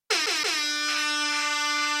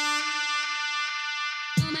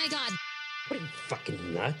Oh my God. What are you,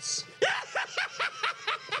 fucking nuts?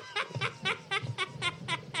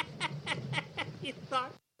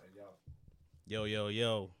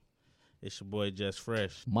 Yo. It's your boy Jess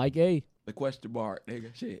Fresh. Mike A. The question mark,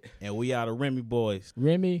 nigga. Shit. And we are the Remy boys.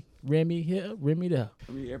 Remy here, Remy there.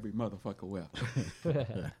 I mean, every motherfucker well.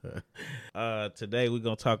 Today we're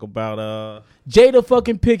gonna talk about Jada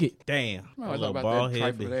fucking Pickett. damn. I A was little about bald that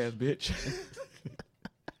head trifling bitch. ass bitch.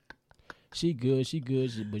 She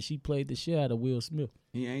good, but she played the shit out of Will Smith.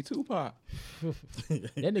 He ain't Tupac.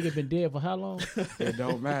 That nigga been dead for how long? It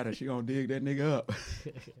don't matter. She gonna dig that nigga up.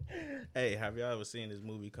 Hey, have y'all ever seen this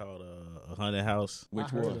movie called A Haunted House? Which I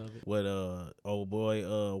heard one? of it. With old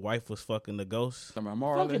boy wife was fucking the ghost. Talking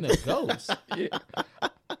about Fucking Marlon. a ghost. Yeah.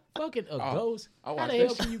 Fucking a Oh, ghost. I How watched the that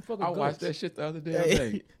hell can shit. you fuck a I ghost? watched that shit the other damn Hey.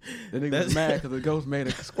 day. The nigga That's- was mad because the ghost made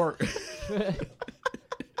a squirt.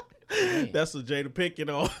 That's what Jada Pickett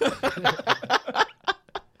on.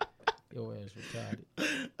 Your ass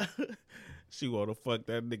retarded. She wanna fuck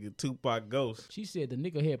that nigga Tupac ghost. She said the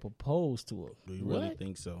nigga had proposed to her. Do you What? really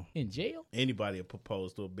think so? In jail? Anybody would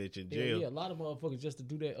propose to a bitch in Yeah, jail. yeah, a lot of motherfuckers just to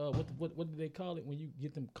do that. What do they call it when you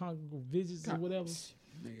get them congregal visits or whatever?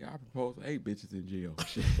 Nigga, I proposed to 8 bitches in jail.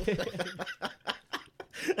 Shit.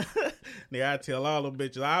 Nigga, I tell all them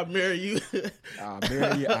bitches, I'll marry you. I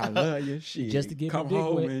marry you. I love you. Shit. Just to get come my dick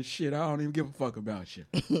home wet. and shit. I don't even give a fuck about you.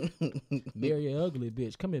 Marry an ugly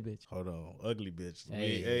bitch. Come here, bitch. Hold on, ugly bitch.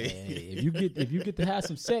 Hey, if you get to have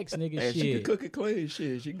some sex, nigga, And she can shit. cook it clean.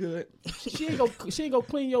 Shit, she good. She ain't gonna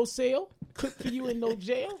clean your cell, cook for you in no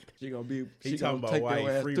jail. She gonna be. He She talking gonna about take why your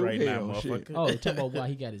he ass free through right now, hell. Shit. motherfucker. Oh, talking about why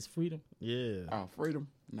he got his freedom. Yeah, Oh, freedom?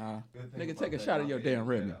 Nah. Nigga, take a shot of your damn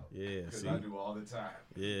Remy. yeah. Because See, I do all the time.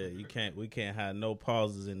 yeah, we can't have no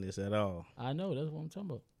pauses in this at all. I know, that's what I'm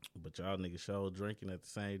talking about. But y'all niggas show drinking at the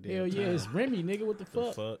same damn Hell yeah, time. it's Remy, nigga. What the The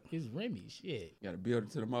fuck? fuck? It's Remy, shit. Gotta build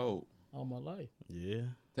it to the mold. All my life. Yeah.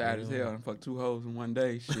 Tired as hell and fuck 2 hoes in one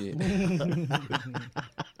day. Shit.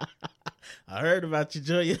 I heard about you,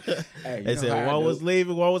 Junior. Hey, They you know said how I one do. was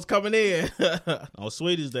leaving, one was coming in. On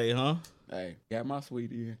Sweetest Day, huh? Hey, got my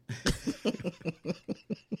sweetie in.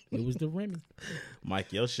 It was the Remy.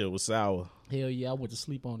 Mike, your shit was sour. Hell yeah, I went to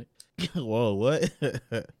sleep on it. Whoa, what?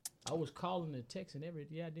 I was calling and texting every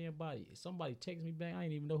goddamn body. Somebody texted me back. I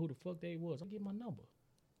didn't even know who the fuck they was. I get my number.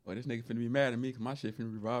 Well, this nigga finna be mad at me because my shit finna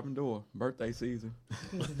be revolving door. Birthday season.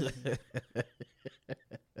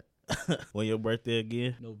 When your birthday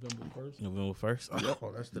again? November 1st. November 1st?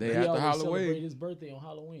 Oh, that's the Day day. We after always celebrate Halloween. his birthday on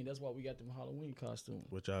Halloween. That's why we got them Halloween costumes.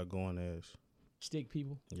 What y'all going as? Stick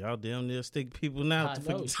people. Y'all damn near stick people now. I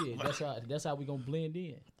know shit. That's how we gonna blend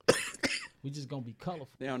in. We just gonna be colorful.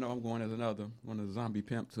 They don't know I'm going as another one of the zombie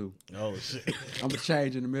pimp too. Oh, shit. I'm gonna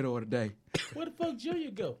change in the middle of the day. Where the fuck Junior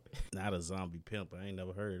go? Not a zombie pimp. I ain't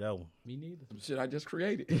never heard of that one. Me neither. Some shit I just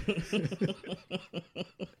created.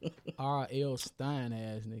 R.L. Stein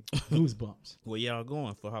ass nigga. Goosebumps. Where y'all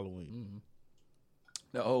going for Halloween?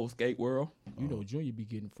 The old skate world. You know Junior be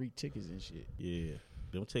getting free tickets and shit. Yeah.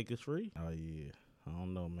 Them tickets free? Oh, yeah. I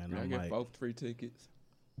don't know, man. I I get might. both free tickets.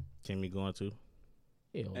 Kimmy going to?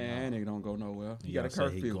 Hell And no. nigga don't go nowhere. You Y'all got a say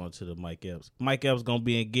he curfew. going to the Mike Epps. Mike Epps gonna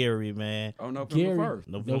be in Gary, man. Oh, November Gary. 1st.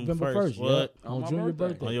 November 1st. Yeah. What? On On my Junior birthday.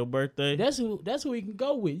 birthday. On your birthday? That's who he can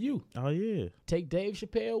go with. You Oh, yeah. take Dave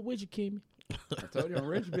Chappelle with you, Kimmy. I told you I'm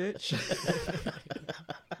rich, bitch.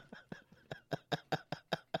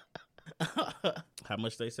 How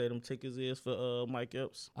much they say them tickets is for Mike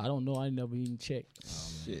Epps? I don't know. I never even checked.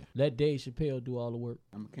 Shit. Let Dave Chappelle do all the work.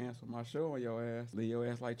 I'm gonna cancel my show on your ass. Leave your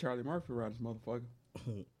ass like Charlie Murphy around this motherfucker.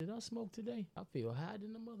 Did I smoke today? I feel high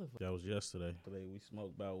than the motherfucker. That was yesterday. Today we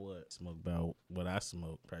smoked about what? Smoked about what I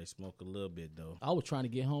smoked. Probably smoked a little bit, though. I was trying to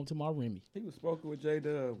get home to my Remy. He was spoken with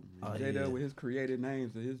J-Dub. Oh, J-Dub yeah. with his creative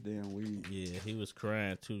names of his damn weed. Yeah, he was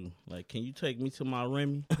crying, too. Like, can you take me to my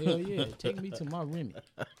Remy? Hell yeah, take me to my Remy.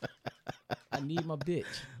 I need my bitch.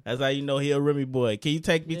 That's how you know he a Remy boy. Can you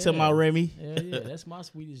take me to Yeah. my Remy? Hell yeah, that's my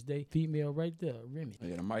sweetest day. Female right there, Remy.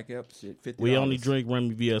 Yeah, the Mike Epps shit, $50. We only drink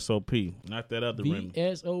Remy V.S.O.P. Not that other Remy.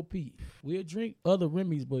 V.S.O.P. We'll drink other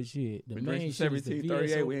Remy's, but shit, the We main drink shit some is the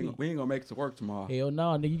 1738. V.S.O.P. We ain't gonna make it to work tomorrow. Hell no,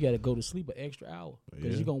 nigga, you gotta go to sleep an extra hour. Because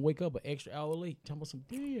Yeah. you're gonna wake up an extra hour late. Talking about some,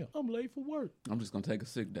 damn, I'm late for work. I'm just gonna take a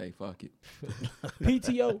sick day. Fuck it.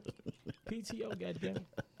 PTO. PTO, goddamn.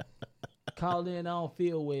 Call in, I don't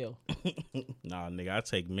feel well. Nah, nigga, I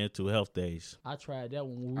take mental health days. I tried that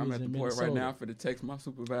one when we I'm was at the in point Minnesota. right now for to text my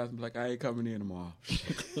supervisor and be like, I ain't coming in tomorrow.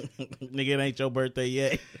 Nigga, it ain't your birthday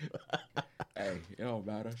yet. Hey, it don't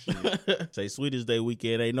matter. Shit. Say Sweetest Day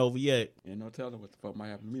weekend ain't over yet. Ain't no telling what the fuck might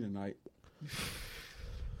happen to me tonight.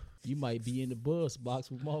 You might be in the bus box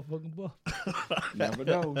with motherfucking buck. Never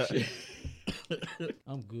know. Shit.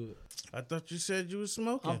 I'm good. I thought you said you was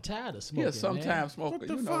smoking. I'm tired of smoking. Yeah, sometimes smoker. What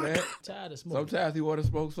the You know fuck? that. Tired of smoking. Sometimes he want to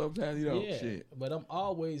smoke, sometimes he don't. Yeah, Shit. but I'm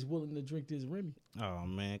always willing to drink this Remy. Oh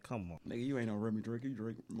man, come on. Nigga, you ain't no Remy drinker. You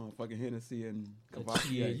drink motherfucking Hennessy and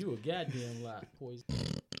Cavassier. Yeah, you a goddamn lie, poison.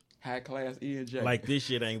 High class E&J. Like this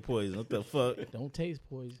shit ain't poison. What the fuck? Don't taste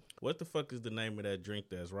poison. What the fuck is the name of that drink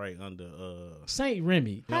that's right under Saint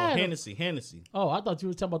Remy. no, Hennessy. Oh, I thought you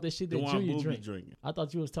was talking about that shit The that one Junior Booby drinking. drinking. I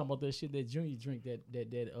thought you was talking about that shit that Junior drink. That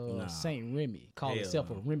Nah. Saint Remy. Call Hell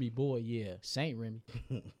himself no. a Remy boy. Yeah, Saint Remy.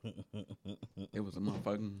 It was a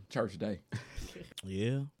motherfucking church day.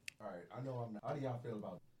 Yeah. All right, I know I'm not. How do y'all feel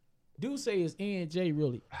about Dude say it's E&J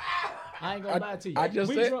really. I ain't gonna lie to you. I just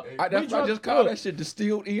We said, drunk- I we drunk- just called look, that shit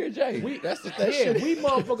distilled E&J. That's the that Yeah, shit. we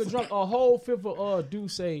motherfucker drunk a whole fifth of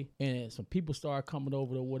Douce, and some people started coming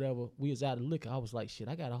over or whatever. We was out of liquor. I was like, shit,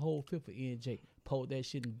 I got a whole fifth of E&J. Poured that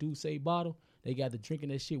shit in Douce bottle. They got to drinking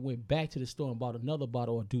that shit. Went back to the store and bought another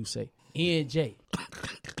bottle of Douce. E&J.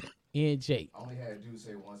 E&J. I only had Dude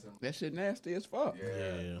say once. That shit nasty as fuck.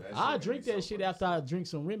 Yeah. I drink that shit after I drink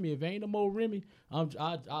some Remy. If ain't no more Remy,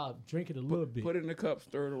 I'll drink it a little bit. Put it in the cup,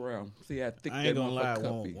 stir it around. See how thick I that ain't gonna lie. motherfucking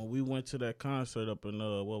cup be. When we went to that concert up in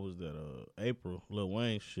what was that? April, Lil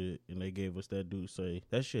Wayne shit, and they gave us that dude say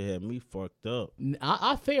that shit had me fucked up.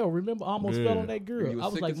 I fell. Remember, I almost Yeah. fell on that girl. You was I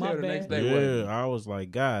was sick like, as my hell the bad. next day. Yeah, I was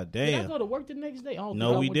like, God Did I damn. go to work the next day? I don't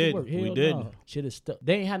No, think I we went to didn't. work. We Hell didn't. nah. Shit is stuck.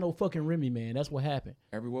 They ain't had no fucking Remy, man. That's what happened.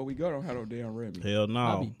 Everywhere we go, don't have no damn Remy. Hell no.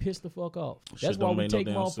 I'll be pissed the fuck off. Shit That's why don't we make no take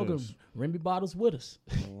damn motherfucking sense. Remy bottles with us.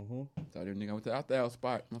 So that nigga went to out the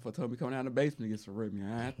spot. Motherfucker told me come down the basement to get some Remy.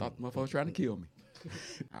 I thought the motherfucker was trying to kill me.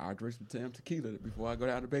 I'll drink some damn tequila before I go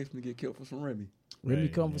down the basement to get killed for some Remy. Remy Hey, you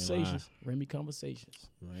ain't conversations. Remy conversations.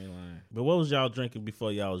 You ain't lying. But what was y'all drinking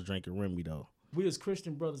before y'all was drinking Remy though? We was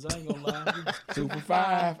Christian brothers. I ain't gonna lie. We was 2 for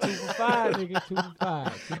 $5. 2 for 5, nigga. 2 for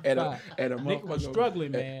 5. 2 for And 5. a Nigga was motherfucker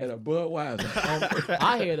struggling, man. And a Budweiser.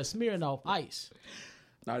 I had a Smirnoff Ice.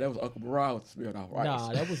 Nah, that was Uncle Barra with the spirit off rice.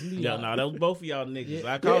 Nah, that was me. Yeah, no, that was both of y'all niggas.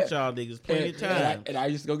 Yeah. I caught y'all niggas plenty of times. And I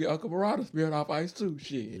used to go get Uncle Barra the spirit off ice too.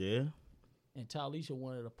 Shit. Yeah, And Talisha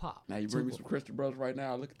wanted a pop. Now you bring me some Christian Brothers right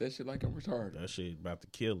now. I look at that shit like I'm retarded. that shit about to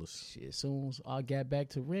kill us. Shit, as soon as I got back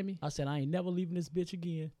to Remy, I said I ain't never leaving this bitch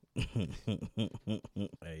again.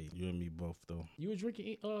 Hey, you and me both though. You was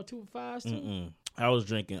drinking 2 for 5s too? Mm-mm. I was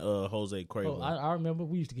drinking Jose Cuervo. Oh, I remember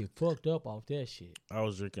we used to get fucked up off that shit. I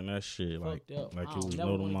was drinking that shit like Fucked up. like I it don't was never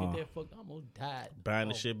no want to tomorrow. get that fucked up. I almost died. Buying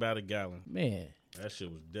the Oh, shit by the gallon. Man. That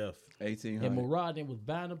shit was death. 1800. And Murad then was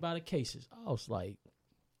buying about the cases. I was like,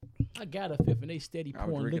 I got a fifth and they steady I was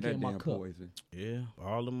pouring drinking liquor that in my damn cup. poison. Yeah,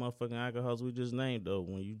 all the motherfucking alcohols we just named though.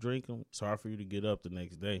 When you drink them, it's hard for you to get up the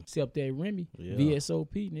next day. Except that Remy, Yeah.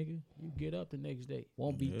 V.S.O.P, nigga. You get up the next day.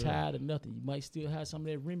 Won't be Yeah. tired or nothing. You might still have some of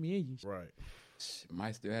that Remy in you. Right. Shit,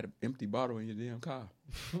 might still have an empty bottle in your damn car.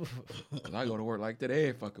 'Cause I go to work like that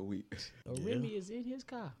every fucking week. A Yeah. Remy is in his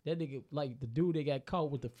car. That nigga, like the dude that got caught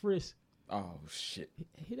with the frisk. Oh shit.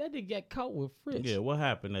 That nigga got caught with frisk. Yeah, what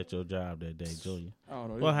happened at your job that day, Junior? I don't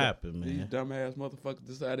know. What These happened, These man? dumbass motherfuckers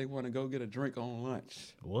decide they want to go get a drink on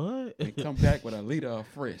lunch What? and come back with a liter of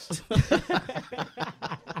fresh.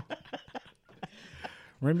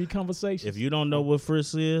 Remy conversation. If you don't know what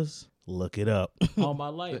Frisk is, look it up. All my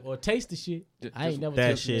life. Or taste the shit. I ain't never that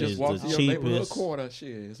tasted shit that. is Just walk the to your neighborhood cheapest. quarter. Shit,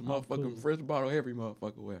 it's a motherfucking cool. fresh bottle every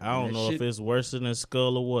motherfucker wear. I don't And know that if shit it's worse than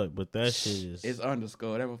Skull or what, but that shit is. It's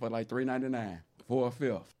underscore. That was for like $3.99 for a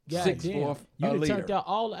fifth. God 6 damn. for You a done liter. turned out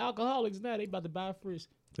all the alcoholics now. They about to buy frisk.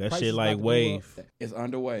 that prices shit about like to go Wave. It's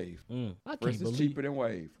under Wave. Mm. I can't Fresh is believe. cheaper than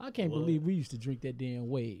Wave. I can't What? believe we used to drink that damn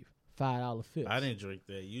Wave. $5 fifth. I didn't drink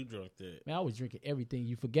that. You drank that. Man, I was drinking everything.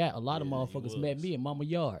 You forgot. A lot of Yeah, you motherfuckers met was. me in Mama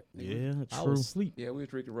Yard. Yeah, I true. was asleep. Yeah, we was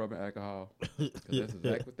drinking rubbing alcohol. 'Cause that's exactly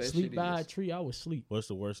what that Sleep shit by a is. tree. I was asleep. What's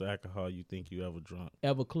the worst alcohol you think you ever drunk?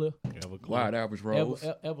 Everclear. Ever Wild Average Rose.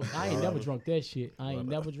 I ain't never drunk that shit. I ain't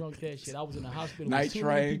never drunk that shit. I was in the hospital Night with too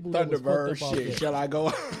many Train, people that was Thunderbird, fucked up off shit. that. Shall I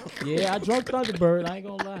go? Yeah, I drunk Thunderbird. I ain't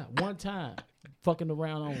gonna lie. One time. Fucking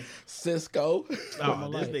around on Cisco. Oh, my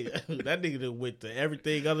this life. nigga, that nigga done went to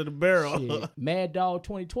everything under the barrel. shit. Mad Dog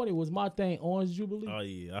 2020 was my thing. Orange Jubilee. Oh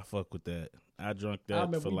yeah, I fuck with that. I drunk I that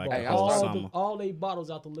remember for we like bought a I whole was summer. all 8 bottles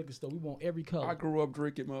out the liquor store. We want every color. I grew up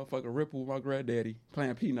drinking motherfucking Ripple with my granddaddy,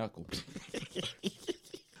 playing pinochle.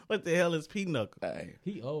 What the hell is pinochle? Hey,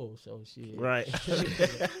 He old, so shit. Right.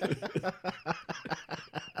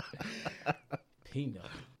 Peanut.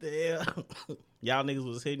 Damn. Y'all niggas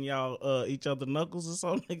was hitting y'all each other knuckles or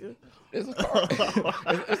something, nigga? it's a card.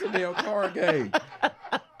 it's a damn card game.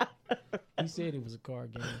 He said it was a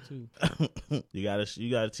card game too. You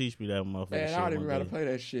gotta teach me that motherfucker. Man, shit I don't even one know how to day. play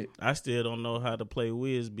that shit. I still don't know how to play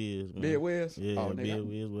Whiz Biz, man. Bid Wiz? Yeah, Oh, Bid nigga.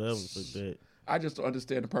 Wiz, whatever for that. I just don't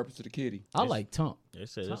understand the purpose of the kitty. I like Tunk. They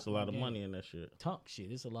said there's a lot of money in that shit. Tunk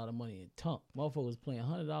shit. It's a lot of money in Tunk. Motherfuckers playing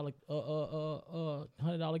 $100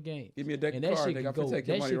 game. Give me a deck And of that cards. shit They can got to go. take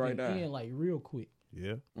your That money shit right can now. end like real quick.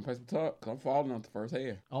 Yeah. I'm play some talk because I'm falling on the first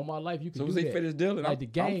hand. All my life, you As can soon as do they that. finish dealing, Like the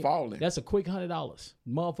game, I'm falling. that's a quick $100.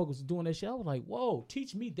 Motherfuckers was doing that shit. I was like, whoa,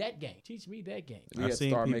 teach me that game. Teach me that game. We I had to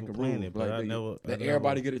seen start people making playing rules. it, but like I never. let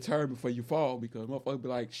everybody get a turn before you fall because motherfuckers be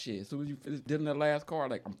like, shit, as soon as you finish dealing that last card,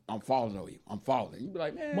 like, I'm falling on you. I'm falling. You be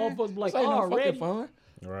like, man, Motherfuckers be like, this ain't no already? fucking fun.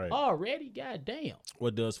 Right. Already, goddamn.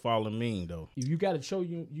 What does falling mean though? You got to show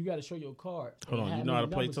your cards. Hold on. You know how to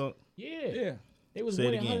play Tunk? Yeah. Yeah. They was Say it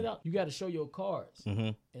winning again. $100. You got to show your cards, Mm-hmm.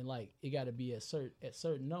 and like it got to be at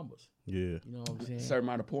certain numbers. Yeah. You know what I'm saying? Certain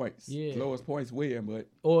amount of points. Yeah. Lowest points win, but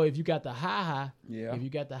Or if you got the high, yeah. if you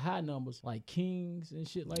got the high numbers like kings and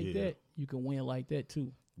shit like Yeah. that, you can win like that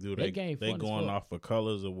too. Do That they game they fun as going fuck. off of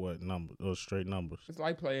colors or what numbers or straight numbers? It's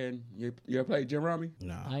like playing. You ever played Jim Remy?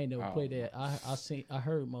 Nah. I ain't never Oh. played that. I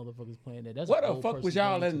heard motherfuckers playing that. That's What an the old fuck was person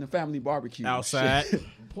y'all game, at in too. the family barbecue? Outside Shit.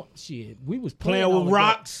 Shit, we was playing all with of that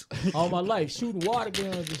rocks. all my life, shooting water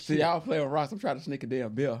guns and See, shit. y'all playing with rocks. I'm trying to sneak a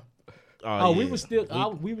damn bill. Oh, we yeah. was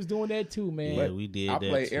still. We was doing that too, man. Yeah, we did I that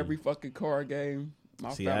played too. every fucking card game. My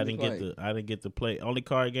See, family I didn't get to play. Only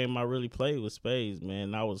card game I really played was Spades,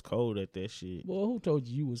 man. I was cold at that shit. Boy, who told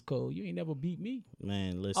you was cold? You ain't never beat me.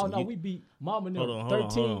 Man, listen. Oh no, you- we beat Mama and hold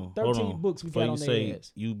them. on, 13 books we Before got you on say their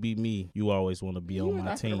ass. you beat me, you always want to be You on ain't my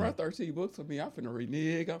not finna team. run 13 books with me. I'm finna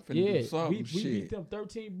renege. I'm finna Yeah, do something. we shit. beat them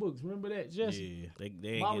 13 books. Remember that, Jesse? Yeah, they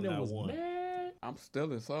ain't Mama and getting them that was one. mad. I'm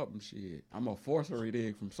still in something. Shit. I'm a force a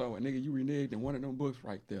renege from somewhere. Nigga, you reneged in one of them books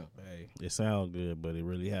right there. Hey, it sounds good, but it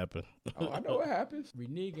really happened. Oh, I know what happens.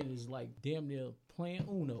 Reneging is like damn near playing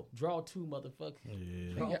Uno. Draw 2, motherfucker.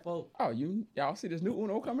 Yeah. Draw Yeah. 4. Oh, y'all see this new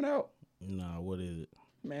Uno coming out? Nah, what is it?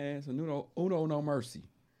 Man, it's a Uno No Mercy.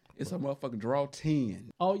 It's a motherfucking draw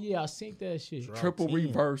 10. Oh yeah, I seen that shit. Draw Triple 10.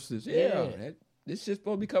 reverses. Yeah. Yeah. This shit's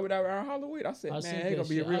supposed to be coming out around Halloween. I said, I man, seen ain't that gonna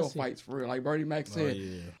be shit. real I seen- fights for real. Like Bernie Mac Oh said,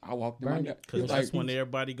 yeah, I walked in Bernie- my because he's that's like, when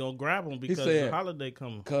everybody gonna grab them because said- the holiday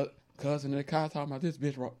coming. cousin in the car talking about this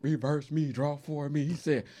bitch reverse me, draw for me. He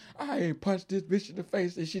said, I ain't punched this bitch in the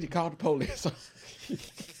face and she called the police.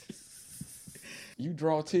 You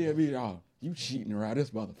draw 10 me, you cheating around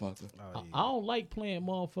this motherfucker. Oh, I don't like playing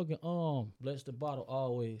motherfucking bless the bottle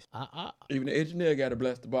always. Even the engineer got to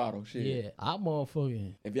bless the bottle. Shit. Yeah, I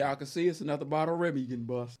motherfucking If y'all can see, it's another bottle of Remy getting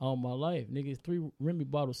bust. all my life, nigga. 3 Remy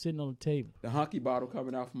bottles sitting on the table. The hunky bottle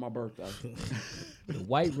coming out for my birthday. The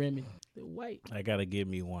white Remy, the white. I gotta give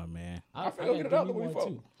me one, man. I finna gotta go get give another me one before.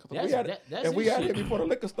 too. 'Cause if we had That's it before the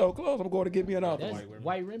liquor store closed, I'm going to get me another That's, one.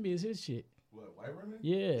 white Remy is his shit. What, white Remy?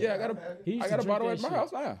 Yeah. Yeah, He used I to got a drink bottle that at my shit.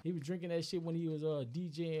 house now. He was drinking that shit when he was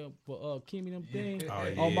DJing for Kimmy them thing. Oh,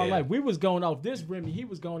 yeah. All my life, we was going off this Remy. He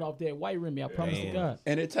was going off that white Remy. I promise to Man. God.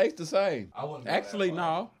 And it tastes the same. I wouldn't go Actually, that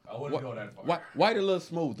far. no. I wouldn't go that far. White a little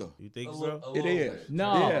smoother. You think A so? little- a It little is. bit.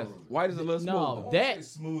 No. Yes. White is a little No. I smoother. won't That- say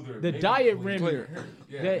smoother. the maybe diet cleaner. Remy-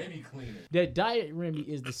 Yeah, that- maybe cleaner. That diet Remy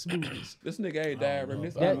is the smoothest. This nigga ain't died, Remy.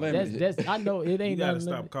 This That, unlimited. that's I know it You ain't gotta unlimited.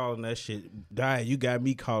 stop calling that shit diet. You got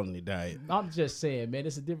me calling it diet. I'm just saying, man,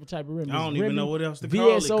 it's a different type of Remy. I don't It's even Remy know what else to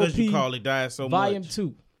call it because you call it diet so Volume much.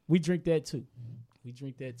 2. We drink that too.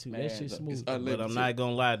 That Man, shit it's smooth. unlimited. But I'm not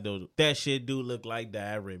gonna lie though, that shit do look like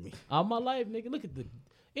diet Remy. All my life, nigga. Look at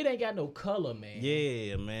it ain't got no color, man.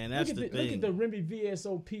 Yeah, man, that's look the at thing. Look at the Remy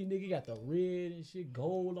V.S.O.P. nigga. Got the red and shit,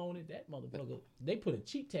 gold on it. That motherfucker. They put a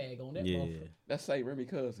cheat tag on that Yeah, Let's say Remy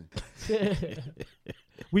cousin. motherfucker.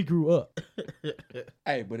 We grew up.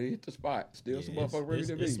 Hey, but it hit the spot. Still some motherfucker Remy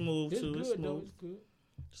to me. it's smooth It's too. It's good though. smooth. It's good.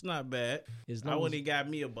 It's not bad. As I long wouldn't as- have got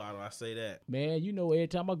me a bottle. I say that. Man, you know, every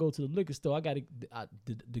time I go to the liquor store, I got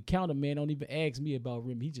the counter man don't even ask me about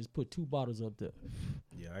Remy. He just put 2 bottles up there.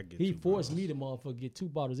 Yeah, I get. He 2 forced bottles. me to motherfucker get 2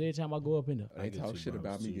 bottles every time I go up in there. They get talk 2 shit about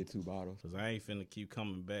bottles, me too. get 2 bottles. Cause I ain't finna keep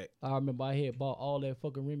coming back. I remember I had bought all that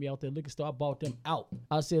fucking Remy out there liquor store. I bought them out.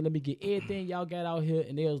 I said, let me get everything y'all got out here.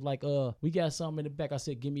 And they was like, we got something in the back. I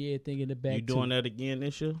said, give me everything in the back. You doing that again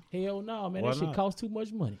this year? Hell no, man. Why That shit not? costs too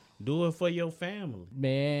much money. Do it for your family.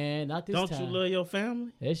 Man, not this Don't time. you love your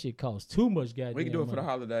family? That shit costs too much goddamn We can do it for the money.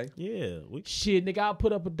 holiday. Yeah. Shit, nigga, I'll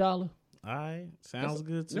put up $1. All right. Sounds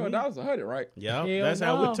good to You know, me. that was 100, right? Yeah, Hell that's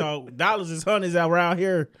how no. we talk. Dollars is hundreds around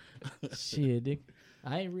here. Shit, nigga.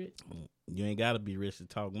 I ain't rich. You ain't gotta be rich to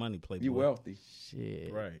talk money, playboy. You wealthy.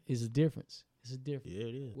 Shit. Right. It's a difference. It's a difference. Yeah,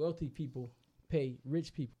 it is. Wealthy people pay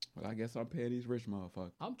rich people. Well, I guess I'm paying these rich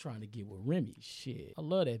motherfuckers. I'm trying to get with Remy. Shit. I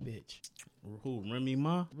love that bitch. Who, Remy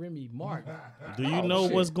Ma? Remy Martin. Do you know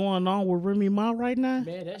what's going on with Remy Ma right now?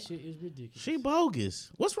 Man, that shit is ridiculous. She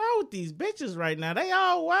bogus. What's wrong with these bitches right now? They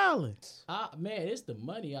all wildin'. Man, it's the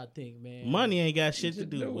money, I think, man. Money ain't got shit to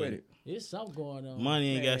do with it. It's something going on.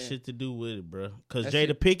 Money ain't got shit to do with it, bro. Cause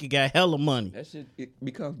Jada Pinkett got hella money. That shit it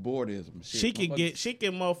becomes boredism. She can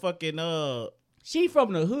motherfucking She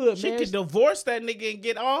from the hood, she man. can divorce that nigga and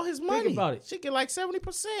get all his money. Think about it. She get like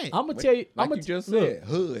 70%. I'm gonna tell you, you just said,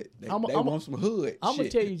 hood. They want some hood. I'm gonna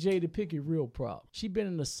tell you, Jada Pinkett real proud. She been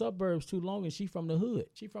in the suburbs too long, and she from the hood.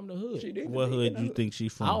 She from the hood. What hood you think she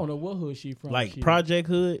from? I don't know what hood she from. Like Project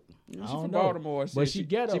Hood? She from Baltimore. But she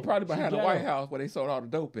ghetto. She probably behind the ghetto. White House where they sold all the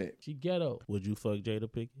dope at. She ghetto. Would you fuck Jada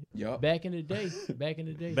Pinkett? Yup. Back in the day. Back in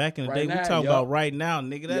the day. Back in the Right day, now, we talking yup. about right now,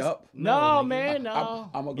 nigga. That's Yup. No, nigga. man, no.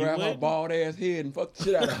 I'm gonna grab her bald ass head and fuck the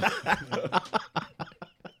shit out of her.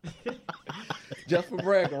 Just for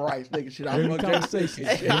bragging rights, nigga. Shit, I'm Every gonna conversation.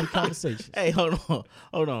 Every conversation. Hey, hold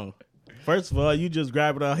on. First of all, you just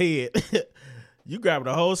grabbing her head. You grabbing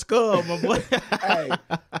the whole skull, my boy. Hey,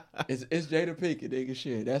 it's Jada Pinkett, nigga.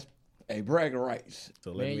 Shit, that's bragging rights.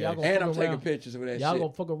 So Man, let me y'all ask gonna you. And I'm fuck taking around. pictures of that Y'all shit.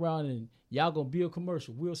 gonna fuck around and y'all gonna be a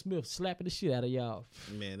commercial. Will Smith slapping the shit out of y'all.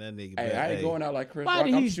 Man, that nigga. Hey, I ain't going out like Chris Why Rock.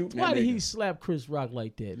 did I'm he? shooting Why that did he nigga. slap Chris Rock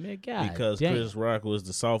like that, man? God, Because damn. Chris Rock was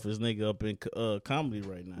the softest nigga up in comedy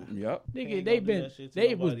right now. Yep. Nigga, Ain't they gonna do been that shit to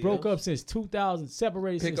they was nobody broke else. up since 2000,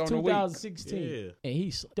 separated Pick since on the week. 2016. Yeah. And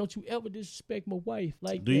he's don't you ever disrespect my wife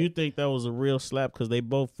like Do that? you think that was a real slap? Because they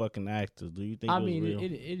both fucking actors. Do you think I it was mean, real?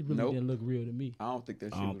 it really Nope. didn't look real to me. I don't think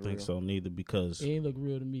that shit I don't was think real. so neither because It ain't look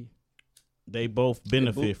real to me. they both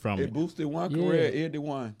benefit from It it. boosted one Yeah. career, ended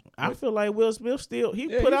one. I feel like Will Smith still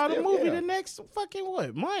Yeah, put he out a still- movie yeah. the next fucking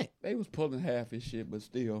what month? They was pulling half his shit, but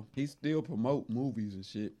still, he still promote movies and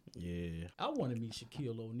shit. Yeah. I want to meet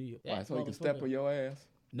Shaquille O'Neal. Why? That So he can step motherfucker- on your ass.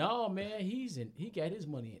 No, man, he got his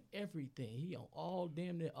money in everything. He on all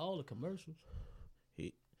damn near all the commercials.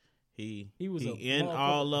 He was a in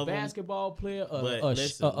all of them. basketball player, But a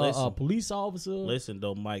listen. police officer. Listen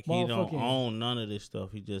though, Mike, he don't Motherfucking- own none of this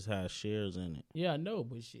stuff. He just has shares in it. Yeah, I know,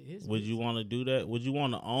 but shit, his Would you want to do that? Would you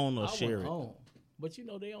want to own or I share want it? own. But you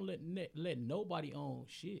know they don't let nobody own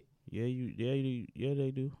shit. Yeah,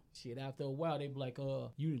 they do. Shit, after a while they be like,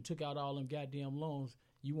 you done took out all them goddamn loans.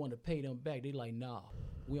 You want to pay them back? They like, nah,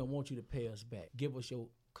 we don't want you to pay us back. Give us your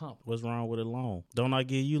company. What's wrong with a loan? Don't I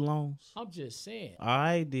give you loans? I'm just saying.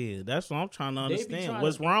 I did. That's what I'm trying to They be understand. trying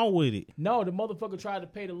What's to- wrong with it? No, the motherfucker tried to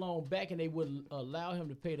pay the loan back, and they wouldn't allow him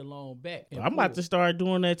to pay the loan back. I'm about to start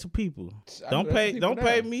doing that to people. Don't do that to pay. people Don't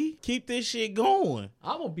pay now. me. Keep this shit going.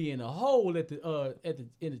 I'm gonna be in a hole in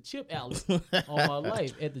the chip alley on my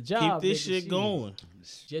life at the job. Keep this nigga, shit going.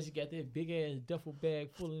 Jesse got that big ass duffel bag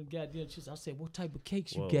full of goddamn chips. I said, "What type of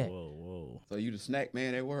cakes you Whoa, got?" whoa, So you the snack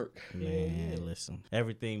man at work. man! Listen,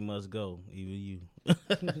 everything must go. Even you.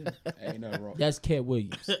 Ain't nothing wrong. That's Cat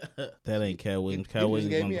Williams. That ain't Cat Williams. You Cat just Williams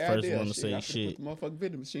gave was me the an first idea. one to say I shit. Put the motherfucking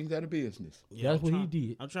vending machines out of business. Yeah, That's I'm what he trying-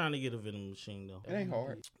 did. I'm trying to get a vending machine though. It ain't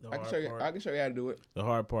hard. The I can hard show you. part- I can show you how to do it. The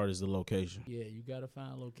hard part is the location. Yeah, you gotta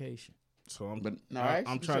find a location. So I'm, But no,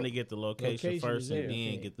 I'm trying to get the location Location first is and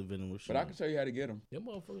everything. then get the vending machine. But I can show you how to get them. Them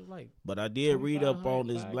motherfuckers like But I did read up on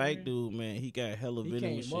this 2500, black 5 dude, man. He got hella He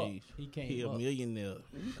vending came up. machines. He came He a up. millionaire.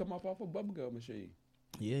 You come up off a bubblegum machine.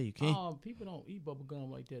 Yeah, you can. People don't eat bubble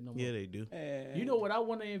gum like that no more. Yeah, they do. And You know what I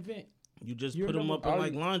want to invent? You just You put them remember- up in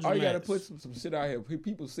like laundry all you gotta mats. put some shit out here.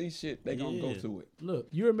 People see shit, they gonna go Yeah. to it. Look,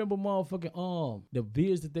 you remember motherfucking the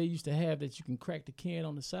beers that they used to have that you can crack the can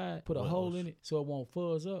on the side, put a What hole was- in it so it won't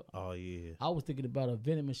fuzz up. Oh yeah, I was thinking about a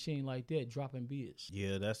vending machine like that, dropping beers.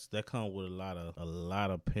 yeah. That comes with a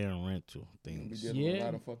lot of parental We things. get a Yeah.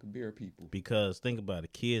 lot of fucking beer people. Because think about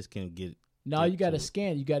it, kids can get Now you got to to it.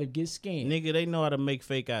 scan. You got to get scanned. nigga. They know how to make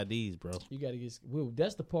fake IDs, bro. You got to get. Well,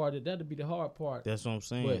 that's the part that'll be the hard part. That's what I'm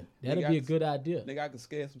saying. But that'll Nigga, be I a good idea. Nigga, I can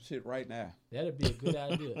scan some shit right now. That'll be a good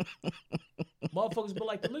idea. Motherfuckers be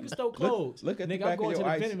like, the liquor store closed. Look at Nigga, the I'm back going of to your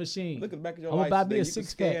the ice. vending machine. Look at the back of your I'ma license. buy me a nigga. You can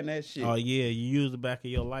 6-pack. scan that shit. Oh yeah, you use the back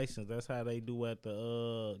of your license. That's how they do at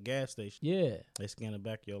the gas station. Yeah, They scan the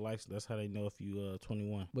back of your license. That's how they know if you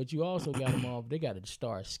 21. but you also got them off. They got to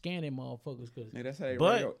start scanning motherfuckers because Nigga, that's how they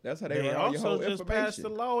But run your, that's how they They run all your whole also just passed the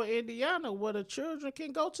information. law in Indiana where the children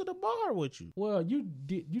can go to the bar with you. well, you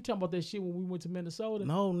talking about that shit when we went to Minnesota?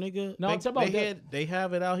 No, nigga. No, they, I'm talking about they, that- they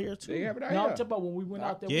have it out here too. They have it out No, I'm here. talking about when we went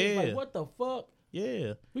out there. We was Yeah. like, what the fuck?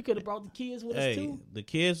 Yeah. We could have brought the kids with us Hey, too. the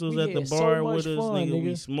kids was We at the had so bar much with us, fun, nigga.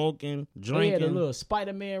 We nigga. smoking, They had a drinking. little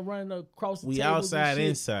Spider-Man running across the We tables and outside, shit,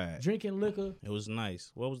 inside. drinking liquor. It was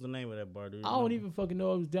nice. What was the name of that bar, dude? I don't even fucking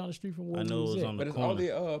know it was down the street from where I we know it was was at. on But the it's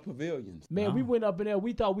corner. all the pavilions. Man, we No. went up in there.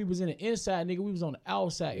 We thought we was in the inside, nigga. We was on the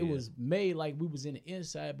outside. It Yeah. was made like we was in the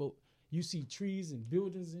inside, but You see trees and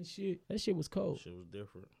buildings and shit. That shit was cold. Shit was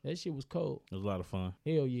different. That shit was cold. It was a lot of fun.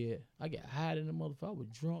 Hell yeah. I got high in the motherfucker. I was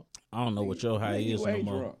drunk. I don't know what your high is no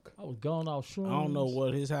more. Drunk. I was going off shrooms. I don't know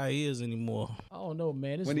what his high is anymore. I don't know,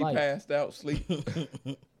 man. It's When life. he passed out, sleep.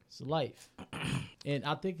 It's life. And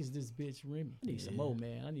I think it's this bitch Remy. I need some more,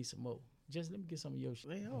 man. I need some more. Just let me get some of your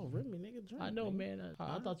shit. Hey, oh, Remy, nigga, drink. I know, nigga. man.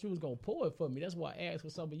 I thought you was gonna pour it for me. That's why I asked for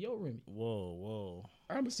some of your Remy. Whoa.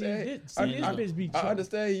 I understand. See, this bitch be I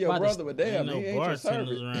understand your by the- brother, but damn, Ain't he no ain't your bartenders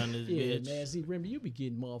servant. around this Yeah, bitch. man. See, Remy, you be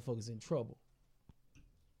getting motherfuckers in trouble.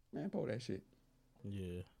 Man, pour that shit.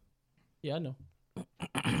 Yeah. Yeah, I know.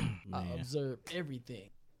 I Man. observe everything.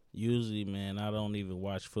 Usually, man, I don't even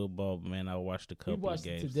watch football, but man, I watched a We couple of watched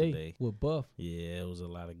games it today. today with Buff. Yeah, it was a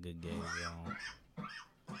lot of good games on.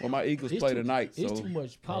 Well, my Eagles It's play too- tonight, It's so too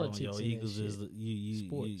much politics. Yo, in Eagles that is shit. you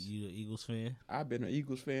Sports. the Eagles fan? I've been an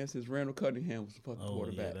Eagles fan since Randall Cunningham was the fucking Oh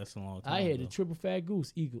quarterback. yeah, that's a long time. I had ago. the triple fat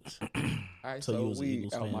goose Eagles. I So you sold was an weed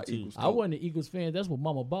Eagles out fan my too? Eagles I coat. wasn't an Eagles fan. That's what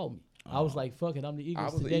Mama bought me. I was Oh. like, fuck it, I'm the I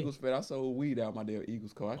Eagles was today. an Eagles fan. I sold weed out my damn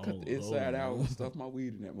Eagles coat. I cut Oh, the inside Lord. out and stuff my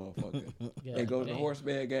weed in that motherfucker. Yeah, And go to the damn.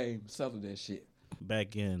 horseman game, selling that shit.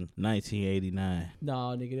 Back in 1989.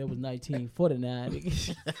 Nah, nigga, that was 1949.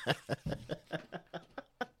 Nigga.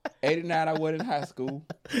 89, I wasn't in high school.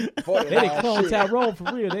 They 49, didn't clone shit. Tyrone for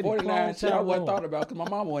real. They didn't 49 clone shit I wasn't thought Tyrone. about because my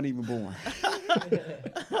mama wasn't even born.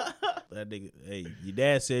 That nigga, hey, your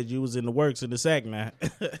dad said you was in the works in the sack now.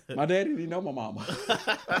 My daddy didn't know my mama.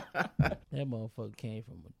 That motherfucker came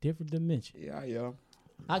from a different dimension. Yeah, I am.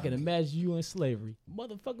 I can imagine you in slavery.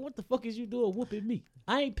 Motherfucker, what the fuck is you doing whooping me?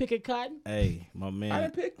 I ain't picking cotton. Hey, my I man.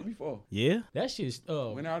 didn't pick it before. Yeah? That shit's,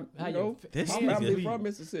 When I, how you know, This my nigga- family from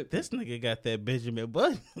Mississippi. This nigga got that Benjamin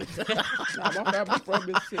Button. Nah, my family from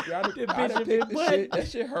Mississippi. I didn't Benjamin pick the Button. shit. That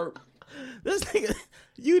shit hurt. This nigga,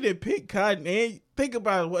 you done pick cotton and think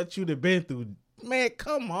about what you done been through. Man,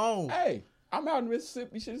 come on. Hey, I'm out in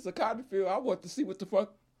Mississippi. Shit, it's a cotton field. I want to see what the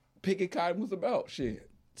fuck picking cotton was about. Shit.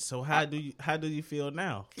 So how do you feel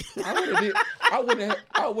now? I wouldn't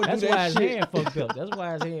That's do why that his shit. hand fucked up. That's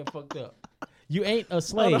why his hand fucked up. You ain't a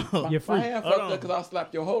slave. on. You're My free. hand Hold fucked on. up because I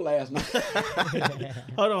slapped your whole last night.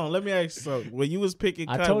 Hold on, let me ask you something. When you was picking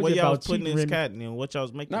I cotton, told what you y'all was about putting cheap this Remy. cotton in? What y'all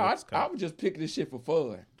was making No, with this I cotton? was just picking this shit for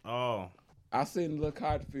fun. Oh, I seen the little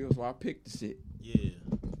cotton field, so I picked the shit. yeah.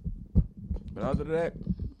 But other than that,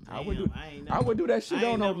 I Damn, wouldn't I do that shit I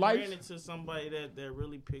ain't on no never life. ran into somebody that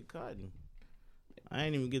really picked cotton. I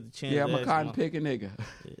ain't even get the chance Yeah, to I'm a ask cotton my- picking nigga.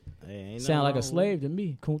 Hey, ain't Sound like nothing a slave to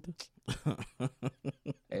me, Kunta.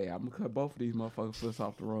 Hey, I'm gonna cut both of these motherfuckers' foots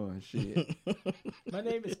off the run. Shit. My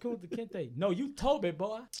name is Kunta Kinte. No, you told me,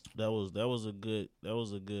 boy. That was a good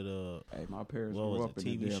Hey, my parents What grew was up it,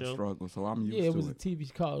 in the TV damn show? struggle, so I'm used Yeah, it to was a it.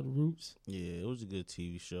 TV called The Roots. yeah, it was a good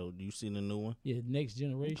TV show. Do you see the new one? Yeah, Next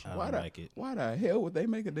Generation. I Why don't the, like it. why the hell would they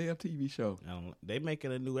make a damn TV show? They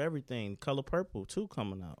making a new everything. Color Purple 2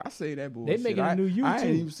 coming out. I say that bullshit. making a new I YouTube.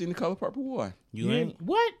 ain't even seen the Color Purple one. You ain't?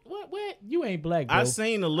 What? You ain't black, bro. I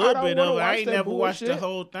seen a little don't bit wanna of it. I watch ain't that never watched the bullshit.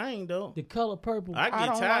 whole thing though. The Color Purple. I I get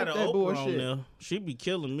don't tired like of that Oprah on bullshit. there. She be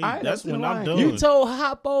killing me. I ain't That's never when seen I'm Lion done. You told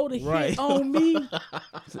Hoppo to Right. hit on me.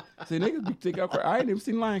 See, niggas be think I'm crazy. I ain't even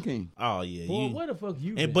seen Lion King. Oh yeah, Boy, you. where the fuck you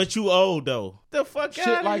And been? but you old though. The fuck Shit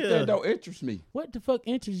out like here. that don't interest me. What the fuck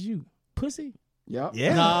interests you? Pussy? Yep.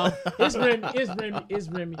 Yeah. Nah, it's Remy. It's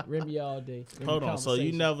Remy all day. Remy Hold on. So you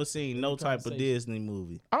conversation. never seen no type of conversation. Disney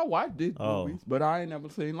movie? I watched this Oh. movies, but I ain't never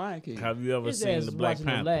seen Lion King. Have you ever His seen ass the is Black watching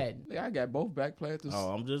Panther? Aladdin. Nigga, I got both Black Panthers. Oh,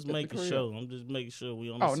 I'm just at the making crib. sure. I'm just making sure we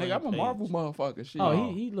on the Oh, same nigga, I'm a page. Marvel motherfucker. Shit.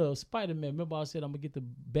 Oh, he loves Spider-Man. Remember I said I'm gonna get the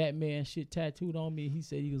Batman shit tattooed on me. He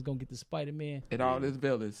said he was gonna get the Spider-Man. And all this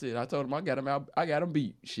villain shit. I told him I got him out. I got him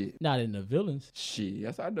beat. Shit. Not in the villains. Shit.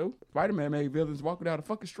 Yes, I do. Spider-Man made villains walking down the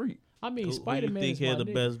fucking street. I mean, Who Spider-Man you think is had my the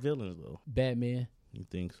nigga. best villains though? Batman. You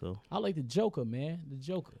think so? I like the Joker, man. The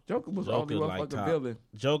Joker. Joker was Joker the only like motherfucking top. villain.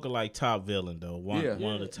 Joker like top villain though. One Yeah.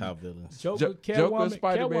 one of the top villains. Joker, Joker, Catwoman.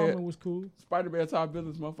 Spider-Man. Catwoman was cool. Spider-Man top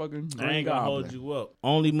villains, motherfucking Green I ain't gonna Goblin. hold you up.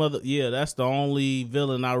 Only that's the only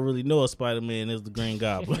villain I really know of Spider-Man is the Green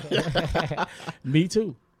Goblin. Me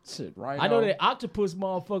too. Shit, right? I know on. that octopus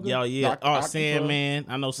motherfucker. Yo, yeah. Doc- Oh, Octopus. Sandman.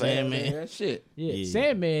 I know Sandman. Sandman. Shit. Yeah, Yeah.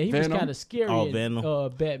 Sandman. He was Venom. kind of scary Oh, in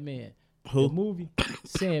Venom. Batman. Who? The movie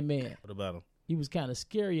Sandman. What about him? He was kind of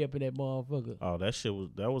scary up in that motherfucker. Oh,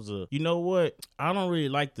 that was a. You know what? I don't really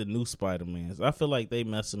like the new Spider-Mans. I feel like they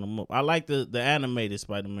messing them up. I like the animated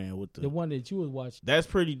Spider-Man with The one that you was watching. That's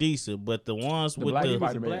pretty decent, but the ones The with black the He was a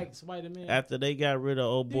Spider-Man. black Spider-Man. after they got rid of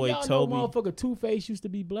old Did boy y'all Toby. know motherfucker Two-Face used to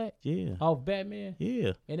be black Yeah, off Batman?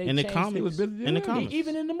 yeah. And they In the changed comics, It was Billy in the Dee comics,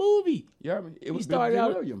 Even in the movie. Yeah, I mean, it He was started Billy out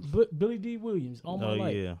Dee Williams. Billy D. Williams. On my Oh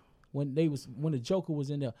life. yeah. when the Joker was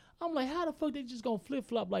in there. I'm like, how the fuck they just gonna flip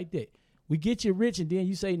flop like that? We get you rich and then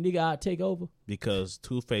you say, nigga, I'll take over. Because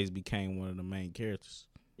Two-Face became one of the main characters.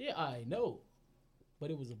 Yeah, I know,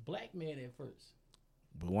 but it was a black man at first.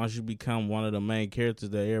 But once you become one of the main characters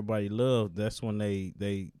that everybody loved, that's when they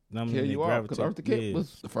Kill you off because Eartha Kitt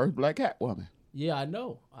was the first black Catwoman. Yeah, I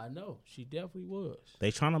know. She definitely was.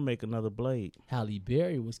 They trying to make another Blade. Halle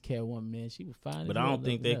Berry was Catwoman, man. She was fine. But I don't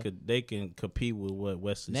think they can compete with what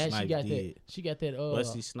Wesley Snipes did. She got that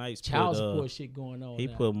Wesley Snipes child support shit going on. He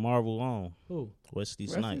now. put Marvel on. Who? Wesley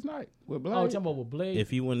Snipes. With Blade. Oh, talking about with Blade. If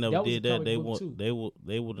he wouldn't have did that,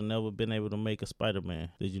 they would have never been able to make a Spider-Man.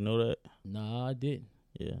 Did you know that? Nah, I didn't.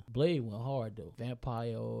 Yeah. Blade went hard though.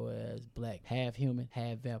 Vampire as black, half human,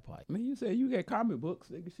 half vampire. Man, you said you got comic books,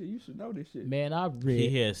 nigga. Shit, you should know this shit. Man, I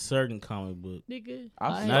read. He had certain comic books. Nigga,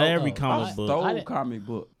 not every comic book. I stole comic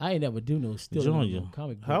book. I ain't never do no stealing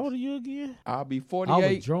comic books. How old are you again? I'll be 48.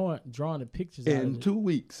 I was drawing the pictures in 2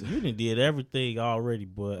 weeks. You done did everything already,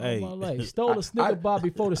 boy. Hey, my life. Stole a Snicker bar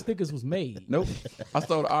before the Snickers was made. Nope. I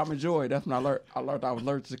stole the Almond Joy. That's when I learned I was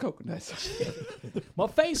allergic to coconuts. My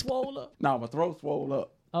face swole up. No, my throat swole up.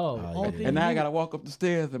 And now I gotta walk up the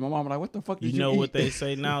stairs, and my mom like, "What the fuck did you know eat?" what they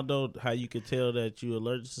say now though? How you could tell that you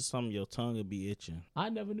allergic to something? Your tongue will be itching. I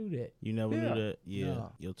never knew that. You never knew that? Yeah,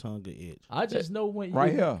 no. Your tongue will itch. I just know when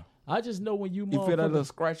here. I just know when you feel that little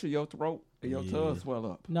scratch in your throat and your tongue swell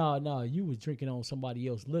up. No, you was drinking on somebody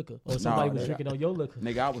else's liquor, or somebody was drinking on your liquor.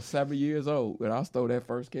 Nigga, I was 7 years old when I stole that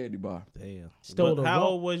first candy bar. Damn. How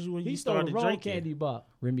old was you when you started drinking? Candy bar.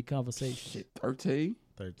 Remy conversation. Shit, 13.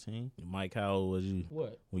 13. Mike, how old was you?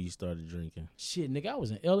 What? When you started drinking? Shit, nigga, I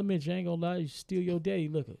was in elementary. I ain't gonna lie. You steal your daddy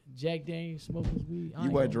liquor. Jack Daniels, smoking weed.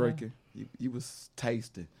 You wasn't drinking. You was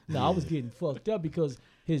tasting. No, I was getting fucked up because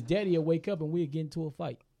his daddy would wake up and we'd get into a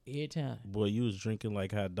fight. Every time. Boy, you was drinking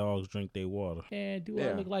like how dogs drink their water. And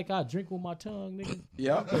I look like I drink with my tongue, nigga?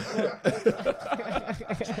 Yeah.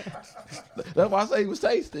 That's why I say he was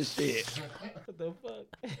tasting shit. What the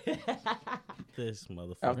fuck? This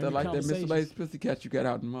motherfucker. After like that miscellaneous pussy cat you got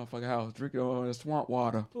out in the motherfucking house, drinking on the swamp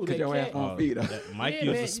water. Cause your ass won't feed her. Mike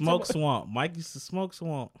used to smoke swamp. Mike used to smoke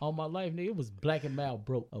swamp. All my life, nigga, it was Black and Mild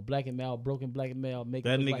broke. A Black and Mild broken Black and Mild make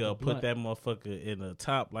that like nigga a put that motherfucker in the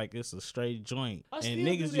top like it's a straight joint. And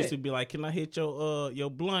niggas used to be like, "Can I hit your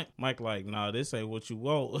blunt?" Mike like, "Nah, this ain't what you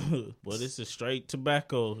want." But this is straight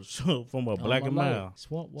tobacco from a Black and Mild.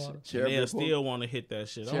 Swamp water. They still want to hit that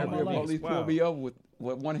shit. Police pulled me over with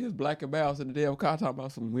one of his Black and Milds in the damn car talking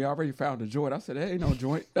about something. We already found a joint. I said, that ain't no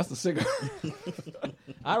joint. That's a cigarette.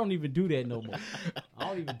 I don't even do that no more. I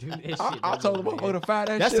don't even do that shit. I told them I'm to find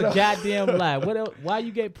that That's shit. That's a goddamn lie. What else? Why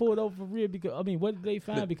you get pulled over for real? Because what did they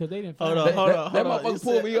find? Because they didn't find Hold on. That motherfucker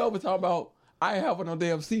pulled me over talking about I ain't having no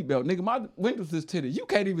damn seatbelt. Nigga, my windows is tinted. You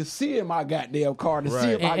can't even see in my goddamn car to see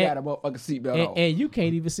if I got a motherfucking seatbelt on. And you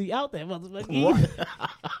can't even see out that motherfucker.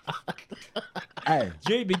 Hey.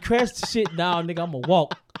 You ain't been crashed shit down, nigga. I'ma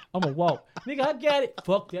walk. Nigga, I got it.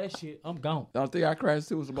 Fuck that shit. I'm gone. The only thing I crashed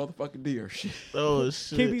to was a motherfucking deer. Shit. Oh,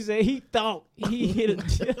 shit. Kippy said he thought he hit a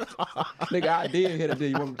deer. Nigga, I did hit a deer.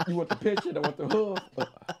 You want the picture? I want the hoof?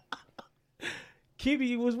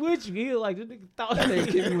 Kippy was with you. He was like, this nigga thought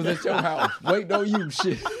Kippy was at your house. Waiting on you,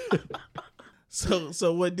 shit.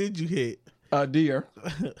 So what did you hit? A deer.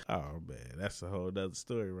 Oh, man. That's a whole other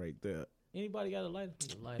story right there. Anybody got a lighter?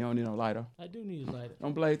 You don't need no lighter. I do need a lighter.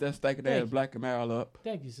 Don't blaze that stinking ass Black and Mild up.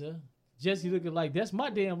 Thank you, sir. Jesse looking like, that's my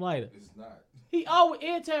damn lighter. It's not. He always,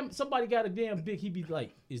 every time somebody got a damn big, he be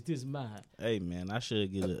like, is this mine? Hey, man, I should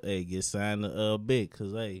get signed to big,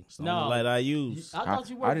 because, hey, it's the only light I use. I thought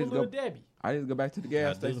you worked for Lil Debbie. I need to go back to the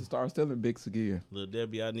gas station and start selling Bics again. Lil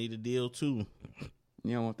Debbie, I need a deal, too.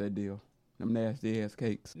 You don't want that deal. Them nasty ass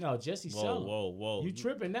cakes. No, Jesse selling. Whoa. You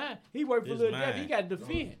tripping now. He worked for Lil Debbie. He got to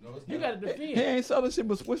defend. You got to defend. He ain't selling shit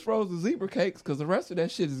but Swiss rolls and zebra cakes because the rest of that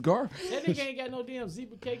shit is garbage. That nigga ain't got no damn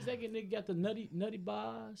zebra cakes. That nigga got the nutty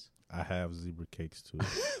bars. I have zebra cakes, too.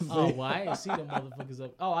 Oh, well, I ain't see them motherfuckers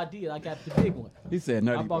up. Oh, I did. I got the big one. He said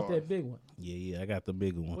nutty I bought bars. that big one. Yeah, I got the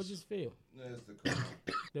bigger ones. What just feel? That's the crown.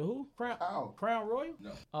 The who? Ow. Crown Royal?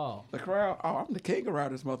 No. Oh. The Crown. Oh, I'm the king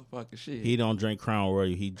around this motherfucking shit. He don't drink Crown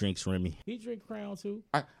Royal. He drinks Remy. He drink Crown, too.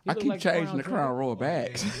 I keep like changing the Crown Royal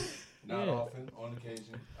bags. Not often, on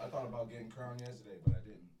occasion. I thought about getting crown yesterday, but I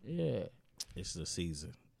didn't. Yeah. It's the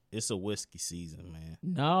season. It's a whiskey season, man.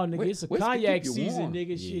 No, nigga, it's a Whiskey cognac keep you season, warm.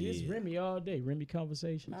 nigga. Shit, it's Yeah. Remy all day. Remy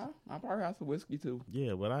conversations. Nah, I probably have some whiskey too.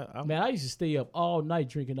 Yeah, but I Man, I used to stay up all night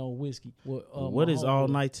drinking on whiskey. With, what my is all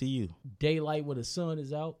homeboy. night to you? Daylight where the sun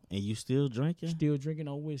is out. And you still drinking? Still drinking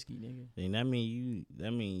on whiskey, nigga. And that mean you.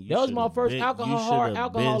 That was my first hard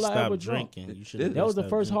alcohol I ever drunk. drinking. You That should. That was the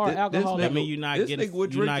first hard alcohol. That mean you not this getting. nigga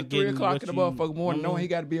would you drink not at 3 getting o'clock in the what motherfucking morning, knowing he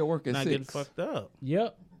got to be at work at not 6. getting fucked up.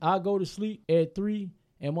 Yep. I go to sleep at 3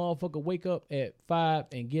 and motherfucker wake up at 5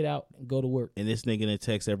 and get out and go to work. And this nigga that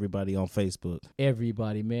text everybody on Facebook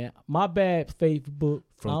Everybody, man. My bad, Facebook.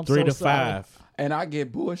 from I'm 3 so to sorry. 5. And I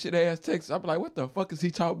get bullshit ass texts. I'm like, what the fuck is he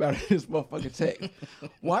talking about in this motherfucking text?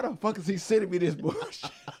 Why the fuck is he sending me this bullshit?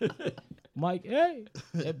 Mike, hey,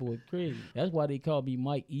 that boy crazy. That's why they call me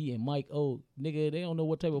Mike E and Mike O. Nigga, they don't know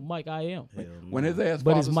what type of Mike I am. Hell When no. his ass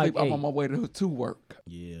But falls it's Mike asleep, I'm A. on my way to work.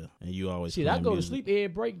 Yeah, and you always Shit, I playing go to music. sleep every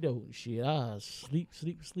break though. Shit, I sleep.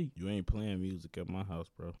 You ain't playing music at my house,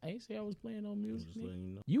 bro. I ain't say I was playing on I'm music. just Nigga.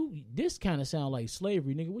 letting you know. This kind of sound like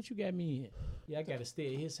slavery, nigga. What you got me in? Yeah, I gotta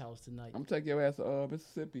stay at his house tonight. I'm taking your ass to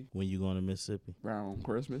Mississippi When you going to Mississippi? around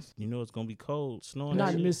Christmas. You know it's gonna be cold, snowing.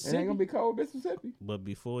 Not and in shit. It ain't Mississippi. gonna be cold, Mississippi. But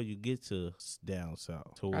before you get to down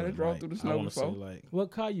south, toward, I done drove like, through the I snow wanna say before. like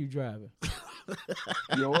What car you driving?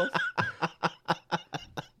 Yours?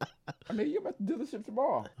 I mean, you about the dealership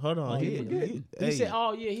tomorrow. hold on. Oh, he, forget. he- He hey, said,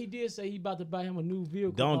 "Oh yeah, he did say he about to buy him a new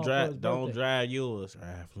vehicle." don't for drive. his Don't birthday. drive yours.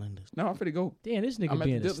 Drive Flinders. No, I'm finna go. Damn, this nigga I'm at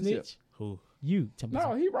being the a dealership. snitch. Who? You, tell me No,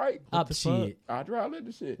 something. he right. Up the shit. I drive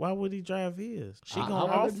little shit. Why would he drive his? She I- gonna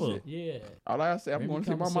I let the offer. shit. Yeah. All I say, I'm Remy going to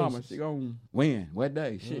see my mama. conversations. She gonna win. What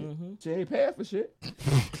day? Shit. Mhm. She ain't paid for shit.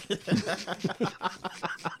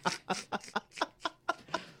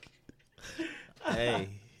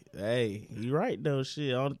 Hey, you right though. Shit,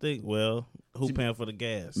 I don't think. Well, who paying for the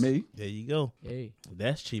gas? Me. There you go. Hey,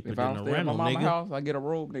 That's cheaper If I than don't a stay at my rental, mama nigga. house, I get a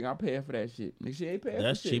room, nigga. I pay for that shit. Nigga, she ain't paying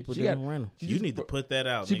That's for shit. cheaper She than got- a rental. she You just need to put that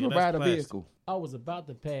out. She nigga. provide a That's plastic. vehicle. I was about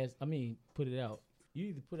to put it out. You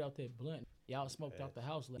need to put out that blunt. Y'all smoked out the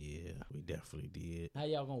house. Yeah, we definitely did. How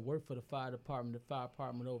y'all gonna work for the fire department? The fire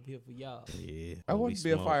department over here for y'all. Yeah. I we wanted to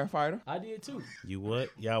be a smoked. firefighter. I did too. You what?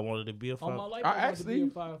 Y'all wanted to be a On my firefighter? life, I I wanted to be a actually-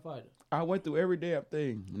 firefighter. I went through every damn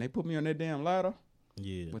thing. When they put me on that damn ladder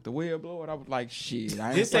Yeah. with the wheel blowing, I was like, shit, I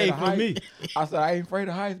ain't This afraid ain't of for heights. me. I said, I ain't afraid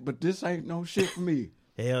of heights, but this ain't no shit for me.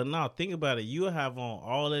 Hell no. Think about it. You have on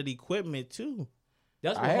all that equipment too.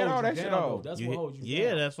 That's what I had holds all you that shit down. on. Though. That's You what hit- holds you yeah,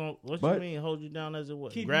 down. that's what you But- mean. Hold you down as it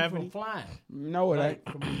what? Keep Gravity? you from flying. No, it ain't.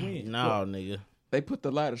 Like, from the wind. No, nigga. They put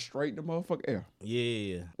the ladder straight in the motherfucking air.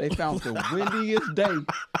 Yeah. They found the windiest day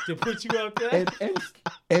To put you up there.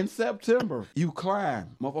 in September. You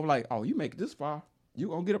climb. Motherfucker like, oh, you make it this far. You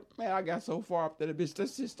gonna get up. Man, I got so far up that bitch, that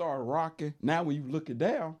shit started rocking. Now when you looking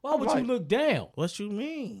down. Why would you look down? What you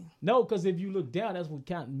mean? No, because if you look down, that's what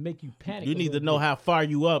kind of make you panic. You a need to little know bit. how far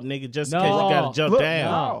you up, nigga, just in No. case you gotta jump Look,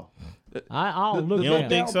 down. no. I don't look You don't down.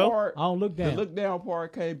 think so? Part, I don't look The down. look down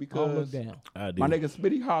part came I don't because look down. I do. my nigga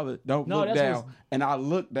Smitty hollered, don't No, look that's down. what's- And I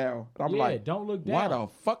looked down. And I'm Yeah, like, don't look why down. the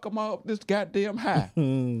fuck am I up this goddamn high? Hmm.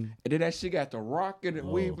 And then that shit got to rocking and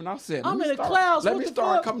weaving. I said, I'm let me in the start- clouds, Let what me the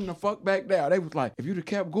start fuck? coming the fuck back down. They was like, if you'd have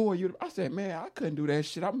kept going, I said, man, I couldn't do that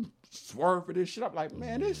shit. I'm swerving this shit. I'm like,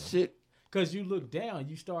 man, this shit. Because you look down,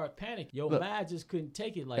 you start panicking. Your Look. mind just couldn't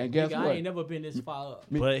take it. Like, And guess nigga, I what? ain't never been this far up.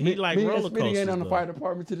 But he like me roller and Smitty ain't on the coasters, fire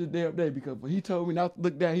department to this damn day because when he told me not to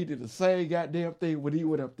look down, he did the same goddamn thing when he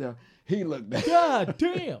went up there. He looked down. God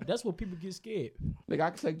damn. That's what people get scared. Nigga, I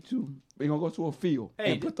can take you. They gonna go to a field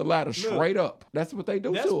Hey, and put the ladder straight up. That's what they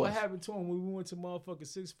do That's to what us. happened to him when we went to motherfucking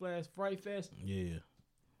Six Flags Fright Fest Yeah.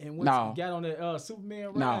 and went No. got on the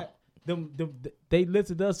Superman No. ride. They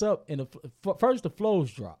lifted us up and first the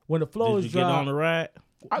flows dropped. When the flows Did you get dropped, on the ride?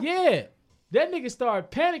 yeah. That nigga started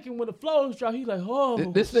panicking when the flows dropped. He like,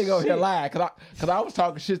 oh, This nigga over here shit. lied, cause I was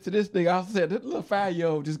talking shit to this nigga. I said, this little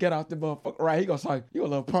 5-year-old just get out the motherfucker right. He gonna say, you a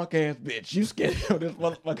little punk ass bitch. You scared of this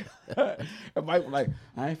motherfucker. And Mike was like,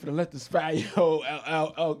 I ain't finna let this 5-year-old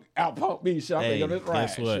out punk me. Shit, I'm Hey, finna go this ride.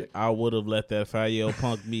 guess what? Shit. I would have let that 5-year-old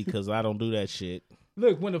punk me because I don't do that shit.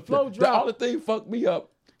 Look, when the flow The dropped only thing fucked me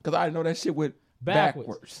up, cause I didn't know that shit went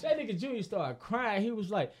backwards. That nigga Junior started crying. He was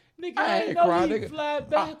like, nigga, I I ain't ain't know crying, he nigga. fly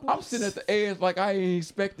backwards. I'm sitting at the edge like I ain't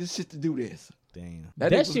expect this shit to do this. Damn.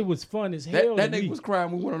 That nigga shit was fun as hell. That to nigga me. was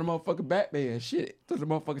crying. We went on the motherfucking Batman shit through the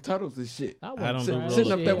motherfucking tunnels and shit. I I wasn't don't do crying. Sitting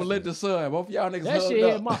That up shit there had- with Linda Son. Both of y'all niggas That hugged shit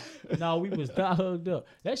up. had my. No, we was not hugged up.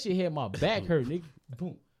 That shit had my back hurt, nigga.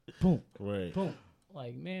 Boom, boom, Right. boom.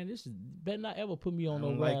 Like, man, this is better not ever put me I on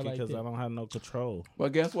no don't ride like it like because I that. don't have no control.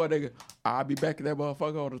 But guess what, nigga? I'll be back in that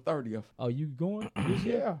motherfucker on the 30th. Oh, you going?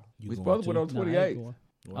 Yeah. You We going supposed to too? went on Nah, I ain't 28th. going.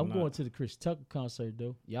 Why I'm not? going to the Chris Tucker concert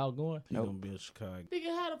though. Y'all going? He gonna be in Chicago.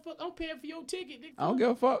 Nigga, how the fuck? I'm paying for your ticket. Nigga. I don't give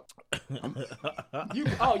a fuck. You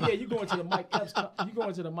you going to the Mike Epps? You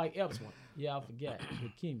going to the Mike Epps one? Yeah, I forgot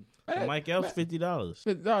with Kimmy. Mike Epps $50.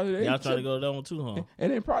 $50. Y'all trying to go to that one too, huh?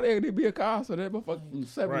 And then probably it'd be a car, so that motherfucker from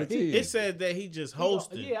 7 Right. to 10. It said that he just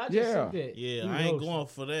hosted. Yeah, I just Yeah. said that. Yeah, He I ain't hosted. going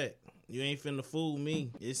for that. You ain't finna fool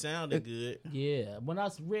me. It sounded good. Yeah, when I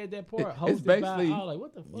read that part, It's hosted by, I basically- was like,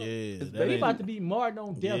 what the fuck? Yeah, It's that He ain't- about to be Martin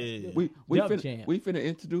on Def, Yeah. we Def Jam. finna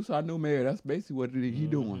introduce our new mayor. That's basically what he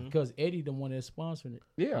doing. Because Eddie the one that's sponsoring it.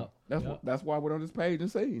 Yeah, that's why we're on this page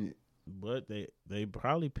and saying it. But they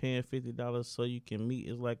probably paying $50 so you can meet.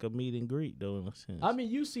 It's like a meet and greet though, in a sense. I mean,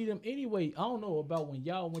 you see them anyway. I don't know about when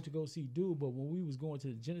y'all went to go see Dude, but when we was going to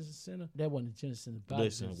the Genesis Center, that wasn't the Genesis Center. Listen,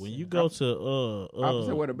 Genesis when Center. you go to I would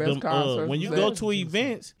say where the best concerts when you was go at. to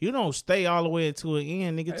events, you don't stay all the way until the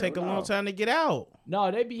end. Nigga, take a no. long time to get out. No,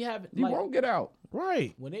 they be having You like won't get out.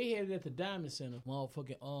 Right. when they had it at the Diamond Center,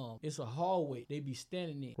 motherfucking it's a hallway. They be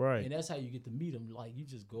standing in, Right. and that's how you get to meet them. Like you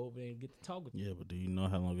just go over there and get to talk with them. Yeah, but do you know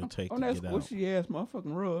how long it take On to that get out? squishy ass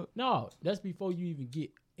motherfucking rug. No, that's before you even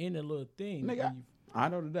get in the little thing. Nigga, when you, I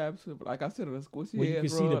know the damn shit, but like I said, on that squishy when you ass can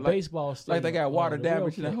see rug. the like, baseball stadium. like they got water the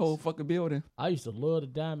damage in that Railflex. whole fucking building. I used to love the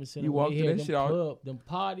Diamond Center. You when walk they through had that them shit all- club, them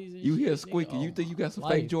parties and You shit. hear nigga, squeaky. You think you got some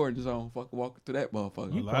life. fake Jordans on. Fucking walking through that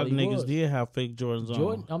motherfucker. A You lot of probably niggas was. did have fake Jordans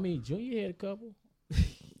Jordan, on. I mean, Junior had a couple.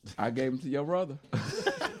 I gave them to your brother.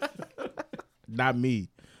 Not me.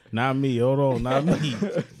 Not me. Hold on. Not me.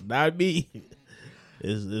 Not me.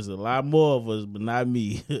 There's a lot more of us, but not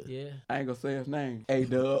me. Yeah. I ain't gonna say his name.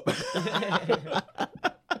 A-Dub.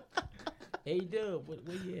 Hey, Dub, where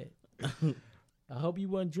you at? I hope you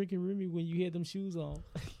wasn't drinking Remy when you had them shoes on.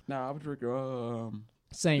 Nah, I was drinking,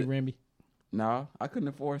 Saint Remy. nah, I couldn't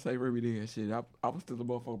afford to say Remy did shit. I was still a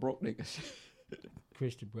motherfucker broke nigga shit.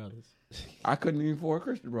 Christian Brothers. I couldn't even afford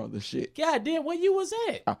Christian Brothers shit. God damn, where you was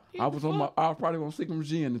at? I was on I was probably on Seagram's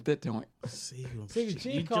Gin at that point. See, Nigga,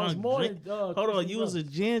 gin you costs drunk more drink- than Hold on, Christian you was a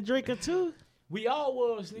Brothers. gin drinker too? We all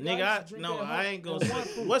was. Nigga, I ain't gonna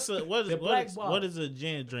say. What is a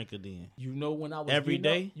gin drinker then? You know when I was Every getting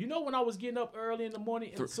day? Up, you know when I was getting up early in the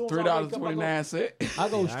morning. And as soon as I wake up, $3.29. I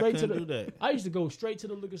go Yeah, I straight to couldn't the. do that. I used to go straight to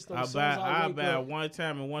the liquor store. I as soon as buy wake up. one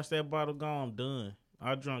time, and once that bottle gone, I'm done.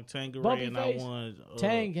 I drunk Tanqueray Bumpy and face. I won.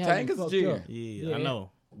 Tang had Tang me is fucked gin. up. Yeah, I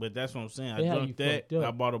know. But that's what I'm saying. I They had drunk you that. fucked up.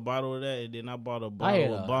 I bought a bottle of that, and then I bought a I had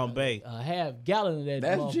bottle of Bombay. a half gallon of that.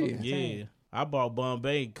 That's motherfucking gin. Yeah. Tang. I bought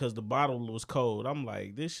Bombay because the bottle was cold. I'm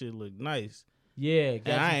like, this shit look nice. Yeah,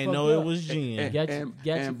 got And I you ain't fucked know up. it was gin. And, Got you- and, got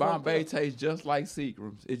you and fucked Bombay up. tastes just like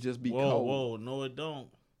Seagram's. It just be Whoa, cold. whoa. No, it don't.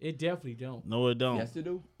 It definitely don't. No, it don't. Yes, it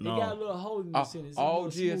do. It No. got a little holiness in it. It's a All little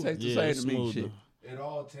gin smooth. tastes the Yeah, same it's to me. smoother. Shit. It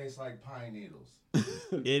all tastes like pine needles.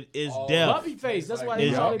 It is Oh. death. Bumpy face. That's why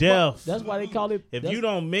It's they call it. death. That's why they call it. If that's, you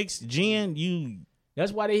don't mix gin,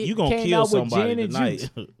 that's why they you gonna came kill out with somebody gin and tonight.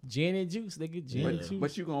 juice. Gin and juice. They get gin and juice.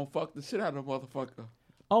 But you gonna fuck the shit out of a motherfucker.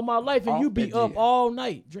 On my life, and Off you be that up gin. all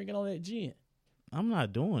night drinking on that gin. I'm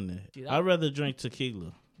not doing that. Shit, I'd rather drink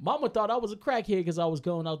tequila. Mama thought I was a crackhead because I was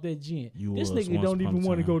going out that gin. You This was nigga once don't upon even a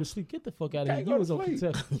want to time. go to sleep. Get the fuck out of here. Can't You go was to on sleep.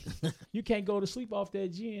 Kentucky. You can't go to sleep off that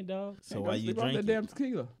gin, dog. So Ain't why gonna you sleep off drink that it? damn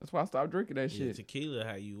tequila? That's why I stopped drinking that Yeah, shit. tequila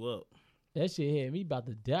how you up. That shit had me about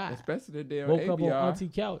to die. Especially that damn Woke up on ABR. auntie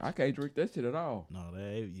couch. I can't drink that shit at all. No,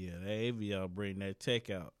 that AVR bring that tech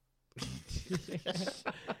out.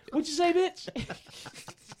 What you say, bitch?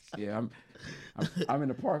 Yeah, I'm in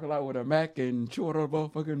the parking lot with a Mac and chewing on a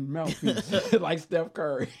motherfucking mouthpiece like Steph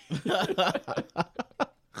Curry.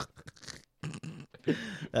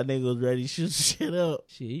 That nigga was ready to shoot shit up.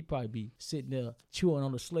 Shit, he probably be sitting there chewing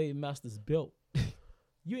on the slave master's belt.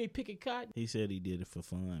 You ain't picking cotton? He said he did it for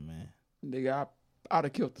fun, man. Nigga, I'd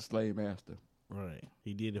have killed the slave master. Right.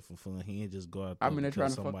 He did it for fun. He ain't just go out there. I mean, they because trying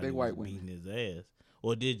to fuck somebody they was white women. beating his ass.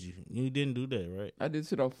 Or did you? You didn't do that, right? I did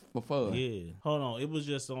shit off for fun. Yeah. Hold on. It was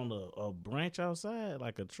just on a branch outside,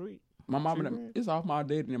 like a tree. My mom Tree and them, branch? it's off my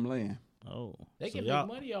dad and them land. Oh. They So can y'all-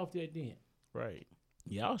 make money off that then. Right.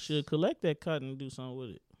 Y'all should collect that cotton and do something with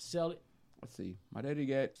it. Sell it. Let's see. My daddy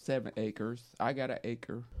got 7 acres. I got an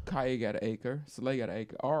acre. Kaya got an acre. Slay got an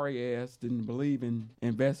acre. RAS didn't believe in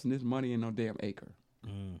investing his money in no damn acre.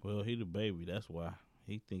 Well, he the baby. That's why.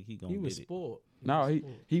 He think he gonna He was get it. spoiled. No, was he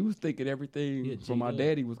spoiled. he was thinking everything Yeah, from my G-Dub.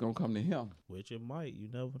 daddy was gonna come to him. Which it might. You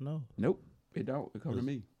never know. Nope, it don't. It come to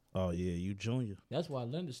me. Oh yeah, you junior. That's why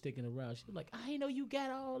Linda's sticking around. She's like, I ain't know you got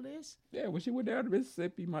all this. Yeah, when she went down to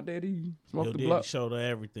Mississippi, my daddy smoked Your the daddy blunt. showed her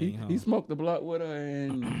everything, huh? He smoked the blunt with her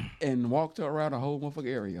and walked her around the whole motherfucking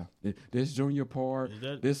area. This junior part,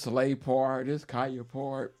 this slave part, this Kaya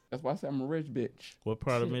part. That's why I said I'm a rich bitch. What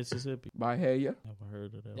part of Mississippi? By Haya. Never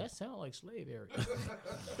heard of that. That sound like slave area.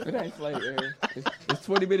 It ain't slave area. It's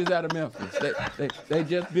 20 minutes out of Memphis. They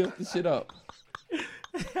just built the shit up.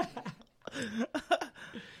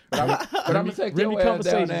 But I'm gonna take your ass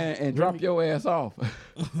down there and drop your ass off.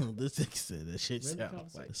 This nigga said that shit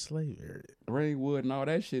sounds like a slave area. Rainwood and all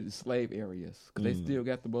that shit is slave areas. Cause they still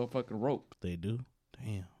got the motherfucking rope. They do?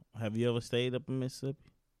 Damn. Have you ever stayed up in Mississippi?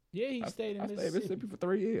 Yeah, he stayed in I stayed in Mississippi. Mississippi for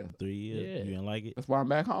 3 years. 3 years. Yeah. You didn't like it? That's why I'm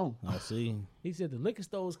back home. I see. He said the liquor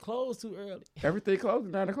stores closed too early. Everything closed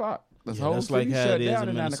at 9 o'clock. The Yeah, whole that's city like how shut it is down in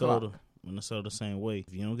at 9 o'clock. Minnesota. Minnesota same way.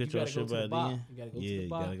 If you don't get You your gotta go shit to the by bar. then, You gotta go to yeah, the you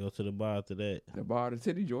bar. gotta go to the bar after that. The bar, the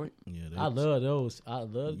titty joint. Yeah, I love those. I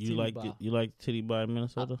love you titty like bar. you like titty bar in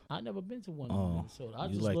Minnesota? I never been to one Oh, in Minnesota. I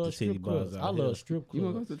you just like the love titty strip bars clubs. out I here. love strip You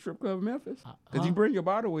wanna go clubs. to the strip club in Memphis? Huh? Cause you bring your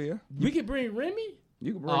bottle with you. We can bring Remy.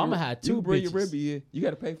 You can bring I'ma have you two can bring your bitches. Remy in. You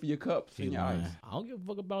gotta pay for your cups and Keep your lying. ice. I don't give a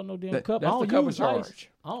fuck about no damn That- cup. I that's don't the cover use charge. ice.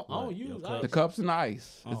 I don't What, use your ice. cup? The cups and the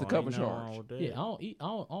ice. Oh, It's the ain't cover nothing wrong charge. with that. Yeah, I don't eat. I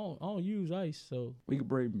don't use ice. So We can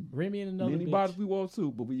bring Remy and another many bitch. bottles we want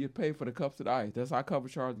to, but we get paid for the cups and the ice. That's our cover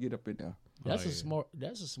charge to get up in there. That's Oh, a yeah. smart.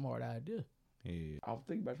 That's a smart idea. Yeah, I was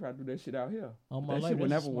thinking about trying to do that shit out here. On my That life, shit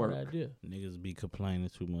would that's a never smart work. idea. niggas be complaining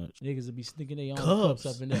too much. Niggas will be sneaking their own Cups.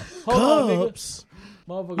 cups up in there. Hold on, nigga. Cups.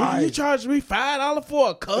 Motherfucker. Nigga, you charge me $5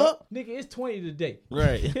 for a cup? Nigga, it's 20 today.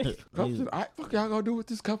 Right. Cups and ice. Fuck y'all gonna do with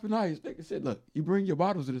this cup and ice? Nigga said, look, you bring your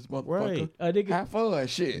bottles to this motherfucker. Right. A nigga, Have fun,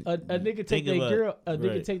 shit. a nigga take Think that about- girl. A nigga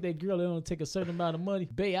right. take that girl. They don't take a certain amount of money.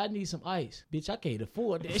 Babe, I need some ice. Bitch, I can't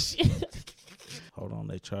afford that shit. Hold on,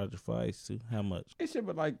 they charge you for ice too. How much? It should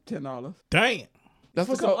be like $10. Damn. That's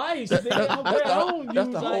For the some cup. ice, That- nigga. that- I'm that's glad I the, don't that's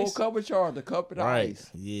use the whole ice. cover charge, the cup and the Right.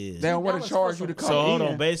 ice. Yeah. They don't want $10 to charge for you to some- come So hold in.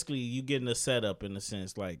 on, basically you getting a setup in a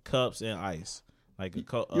sense, like cups and ice, like a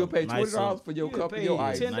cup. You'll pay nice $20 for your You cup pay and your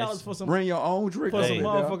ice. $10 Nice. for some Bring your own drink for up some in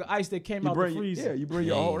there. motherfucking ice that came You out bring, the freezer. yeah, you bring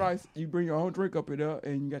your Yeah. own ice. You bring your own drink up in there,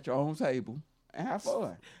 and you got your own table and have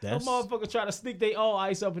fun. That's Some motherfucker try to sneak they all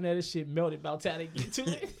ice up in there. This shit melted by the time they get to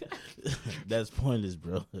it. that's pointless,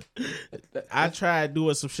 bro. I tried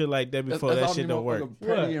doing some shit like that before. That all shit them don't work. motherfucking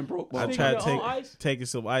petty What? and broke I Sneaking tried your to own ice? taking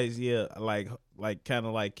some ice, yeah, like kind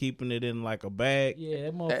of like keeping it in like a bag. Yeah, that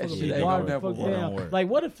That motherfucker shit be ain't watering gonna the fuck never work. Don't down. work. Like,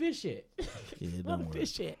 what a fish at? Yeah, it What don't a work.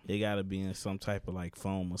 fish at? It gotta be in some type of like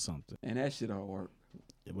foam or something. And that shit don't work.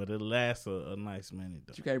 But it lasts a nice minute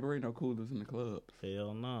You though. can't bring no coolers in the club.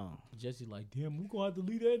 Hell no. Jesse like, damn, we gonna have to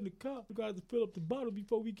leave that in the car. We gonna have to fill up the bottle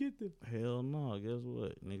before we get there. Hell no. Guess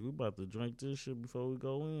what? Nigga, we about to drink this shit before we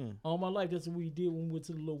go in. All my life, that's what we did when we went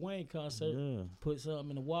to the Lil Wayne concert. Yeah. Put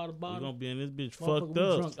something in the water We bottle. gonna be in this bitch Motherfucker, fucked we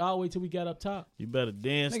up. drunk all the way till we got up top. You better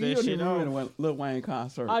dance Nigga, that you don't shit even off. remember the Lil Wayne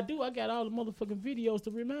concert. I do. I got all the motherfucking videos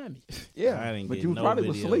to remind me. yeah, I didn't but get you no probably videos.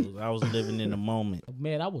 was asleep. I was living in the moment.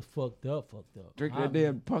 Man, I was fucked up. Drinking I- that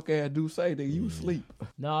damn punk ass Douce, nigga, you sleep.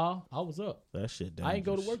 Nah, I was up. That shit I ain't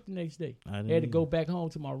go to dangerous. work the next day. I I didn't had to go either. back home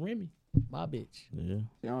to my Remy, my bitch. Yeah.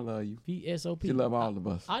 She don't love you. V.S.O.P. She love all of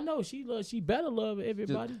us. I know she better love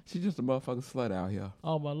everybody. She just a motherfucking slut out here.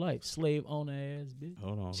 All my life, slave owner ass bitch.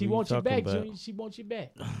 Hold on. She who wants you talking back, about? Junior. She wants you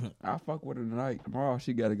back. I fuck with her tonight. Tomorrow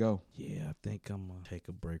she gotta go. Yeah, I think I'm gonna take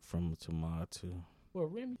a break from her tomorrow too. Well,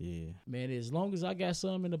 Remy, Yeah. man, as long as I got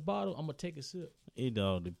some in the bottle, I'm gonna take a sip. It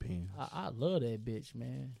all depends. I love that bitch,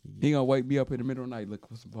 man. He gonna wake me up in the middle of the night looking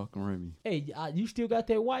for some fucking Remy. Hey, you still got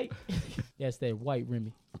that white? That's that white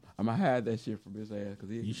Remy. I'm gonna hide that shit from his ass because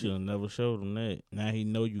You should have never showed him that. Now he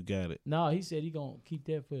know you got it. No, he said he gonna keep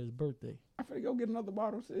that for his birthday. I finna go get another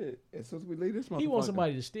bottle. Shit. As soon as we leave this motherfucker, He wants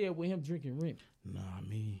somebody to stay with him drinking Remy. Nah,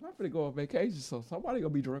 me. I'm finna go on vacation, so somebody gonna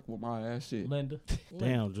be drinking with my ass shit. Linda.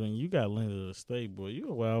 Damn, Junior, you got Linda to stay, boy. You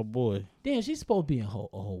a wild boy. Damn, she's supposed to be in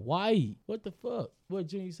Hawaii. What the fuck? What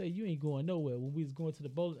Junior say? You ain't going nowhere. When we was going to the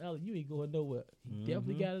bowling alley, you ain't going nowhere. He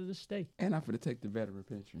definitely got her to stay. And I'm finna take the veteran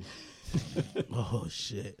pension. Oh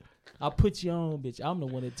shit. I put you on, bitch. I'm the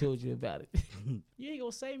one that told you about it. You ain't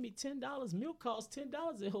gonna save me $10. Milk costs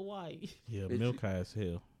 $10 in Hawaii. Yeah, Bitch, milk high as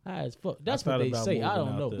hell. High as fuck. That's I what thought they about say. I moving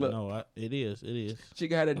don't know. out there. Look. No, it is. It is. She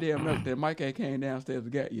got that damn milk that Mike ain't came downstairs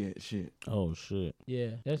and got yet. Shit. Oh shit.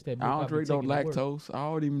 Yeah, that's that. I milk don't be drink no taking to work. lactose. I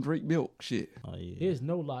don't even drink milk. Shit. Oh yeah. There's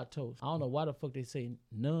no lactose. I don't know why the fuck they say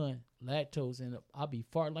none lactose, and I be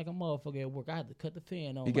farting like a motherfucker at work. I had to cut the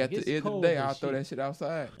fan on. You like, got it's the end of the cold day, and I'll throw shit. that shit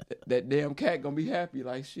outside. That damn cat gonna be happy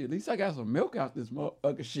like shit. At least I got some milk out this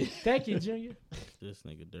motherfucker shit. Thank you, Junior. This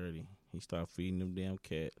nigga dirty. He started feeding them damn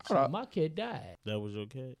cats. My cat died. That was your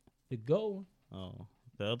cat? The gold one. Oh,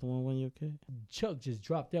 the other one wasn't your cat? Chuck just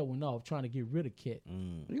dropped that one off trying to get rid of cat.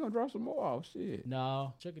 You gonna drop some more off? Shit.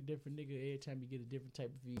 No, Chuck a different nigga every time you get a different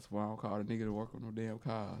type of feed. That's why I don't call a nigga to work on no damn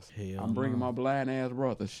cars. Hell I'm bringing no. my blind ass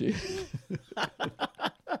brother. Shit.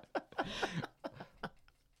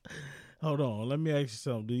 Hold on, let me ask you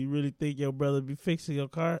something. Do you really think your brother be fixing your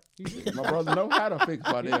car? My brother know how to fix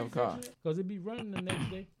my damn car. Because it be running the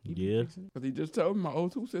next day. He be Yeah. fixing it. Cause he just told me my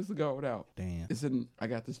O2 system going out. Damn. It's in. I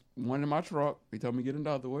got this one in my truck. He told me to get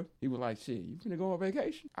another one. He was like, "Shit, you finna go on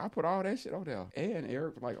vacation?" I put all that shit on there. And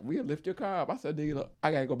Eric was like, "We'll lift your car up." I said, "Nigga, look,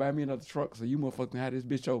 I gotta go buy me another truck so you motherfucking have this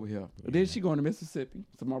bitch over here." But then she going to Mississippi,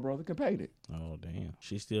 so my brother can pay it. Oh, damn.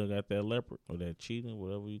 She still got that leopard or that cheetah,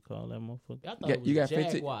 whatever you call that motherfucker. I thought it was You got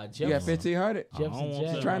Jaguar. 15. You got 1,500. Jefferson I don't want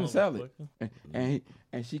Jaguar. that Trying to sell it. motherfucker.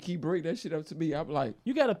 And she keep bringing that shit up to me. I'm like,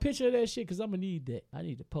 You got a picture of that shit? Because I'm going to need that. I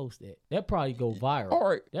need to post that. That probably go viral. all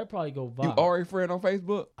right, That probably go you viral. already friend on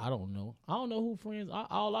Facebook? I don't know. I don't know who friends.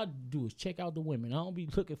 All I do is check out the women. I don't be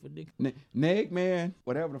looking for niggas. Neg man,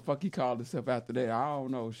 whatever the fuck he called himself after that, I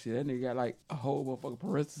don't know shit. That nigga got like a whole motherfucking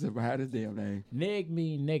parenthesis behind his damn name. Neg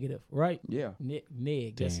mean negative, right? Yeah.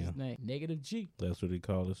 Neg, that's his Damn. name. Negative G. That's what he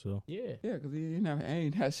called himself. Yeah. Yeah, because he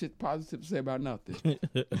ain't had shit positive to say about nothing.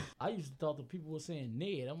 I used to thought the people were saying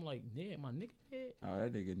Ned. I'm like, Ned, my nigga Ned? Oh,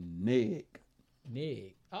 that nigga Neg.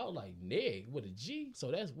 Neg. I was like, Neg with a G? So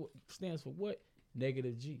that's what stands for what?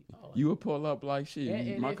 Negative G. I was like, You would pull up like shit.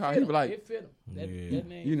 and My it car, fit he be him. like, It fit him. That, Yeah. that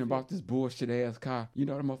name you done fit. bought this bullshit ass car. You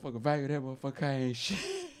know that motherfucker value that motherfucker car ain't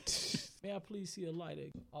shit. May I please see a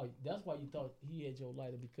lighter? Oh, that's why you thought he had your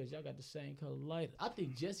lighter because y'all got the same color lighter. I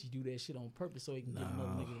think Jesse do that shit on purpose so he can get another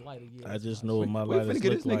nigga lighter. Yeah, I just know what my We finna lighters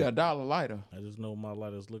get look this nigga like. $1 lighter. I just know what my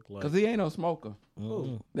lighters look like. Because he ain't no smoker.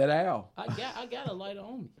 Mm-mm. That Al. I got a lighter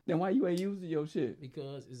on me Then why you ain't using your shit?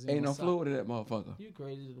 because it's in Ain't my no sock. fluid in that motherfucker. You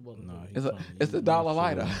crazy to the motherfucker. Nah, he It's tryna it's use $1 my shit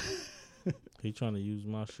lighter. up. He trying to use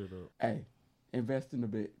my shit up. Hey, invest in a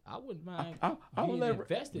bit. I wouldn't mind I being would never-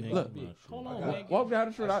 invested in Look. a bit. Hold I on, got- man. Walk down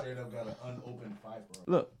the street. I straight up got an unopened pipe.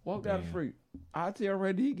 Look, walk down the Damn. street. I tell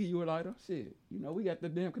Randy he give you a lighter. Shit, you know we got the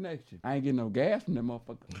damn connection. I ain't getting no gas from that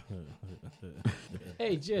motherfucker.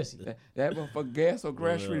 Hey, Jesse. That motherfucker gas on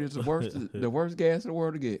Grass Street is the worst gas in the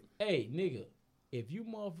world to get. Hey, nigga. If you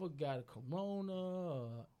motherfucker got a Corona or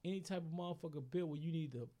any type of motherfucker bill where you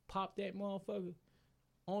need to pop that motherfucker,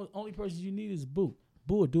 only person you need is Boo.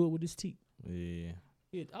 Boo will do it with his teeth. Yeah.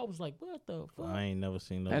 I was like, what the fuck? I ain't never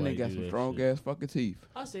seen That nobody nigga got do some that strong shit. ass fucking teeth.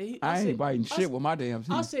 I said, I ain't biting shit with my damn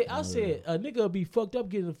teeth. I said, a nigga will be fucked up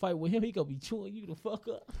getting in a fight with him. He gonna be chewing you the fuck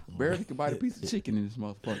up. Barely can bite a piece of chicken in this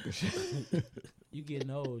motherfucker. Shit. You getting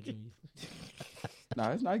old, Junior.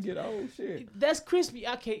 Nah, it's not get old shit. That's crispy.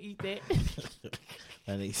 I can't eat that.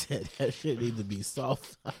 And he said that shit need to be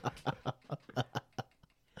soft.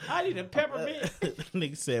 I need a peppermint.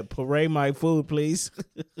 Nigga said, parade my food, please.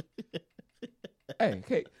 Hey,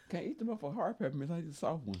 can't eat them up for hard peppermints. I eat the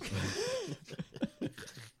soft ones.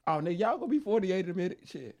 Oh, nigga, y'all gonna be 48 in a minute.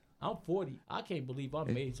 Shit. I'm 40. I can't believe I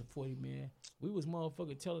made it to 40, man. We was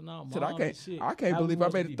motherfucking telling our mom Said, I and shit. can't how we believe I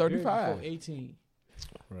was made to it be buried 35. before 18.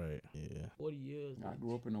 Right, yeah. 40 years. I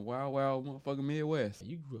grew up in the wild, wild motherfucking Midwest.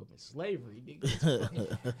 You grew up in slavery,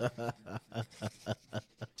 nigga.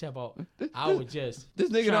 Chap out. I was just. This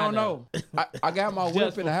nigga trying don't to- know. I got my whip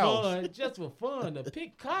Just in for the house. fun. Just for fun. To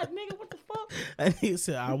pick cotton, nigga. What the fuck? And he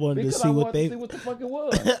said, I wanted Because to see I what wanted they... to see what the fuck it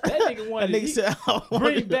was. That nigga wanted That nigga to said, I bring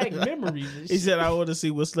wanted- back memories. And He shit. said, I want to see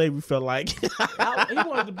what slavery felt like. He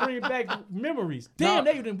wanted to bring back memories. Damn,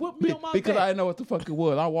 Nah, they done whooped me on my because I back. didn't know what the fuck it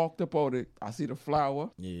was. I walked up on it. I see the flower.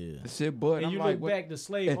 Yeah. The shit bud. And I'm you like, look what? back, the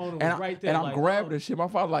slave owner was right there. And I'm like, grabbing oh. the shit. My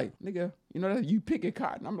father like, nigga, you know that you picking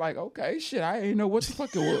cotton. I'm like, okay, shit. I ain't know what the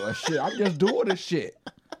fuck it was. Shit, I'm just doing this shit.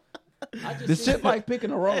 I just The seen- shit like picking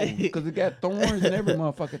a rose because it got thorns and every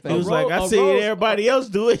motherfucking thing. He was ro- like, I a seen rose- everybody else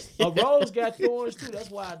do it. A rose got thorns too. That's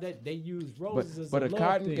why they use but roses as but a a love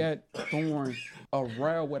cotton thing. got thorns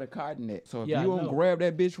around where the cotton at. So if Yeah, I you don't know. grab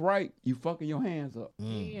that bitch right, you fucking your hands up.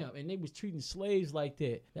 Damn, and they was treating slaves like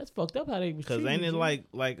that. That's fucked up how they was Cause treating ain't it you. like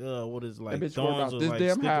what is it, like bitch worked thorns out or this like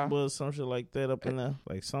damn high. stickables, some shit like that up in there,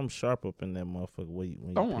 like some sharp up in that motherfucker. When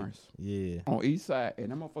you Thorns pick. on each side,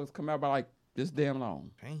 and them motherfuckers come out by like this damn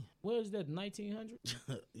long. Yeah. What is that, 1900?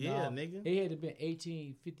 Yeah, Nah, nigga. It had to been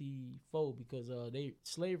 1854 because they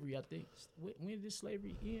slavery, I think. When did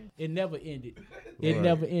slavery end? It never ended. It Right.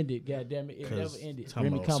 never ended. God damn it, it never ended. Remy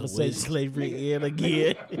So when conversation. slavery end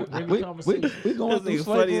again. Remy We conversation. going through This nigga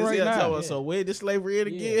funny slavery as right hell. now. Talking about, so when did slavery end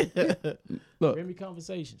again? Look, Remy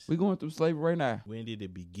conversations. we going through slavery right now. When did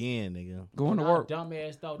it begin, nigga? Going to Our work.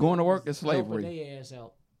 Dumbass thought Going they to work was is slavery. helping their ass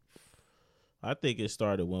out. I think it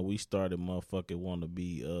started when we started motherfucking want to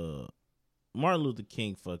be Martin Luther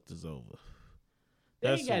King fucked us over.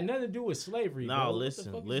 That ain't got nothing to do with slavery. No, bro. listen,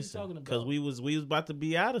 Because because we was about to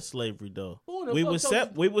be out of slavery though. Who the We fuck was told you-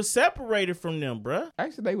 we was separated from them, bruh.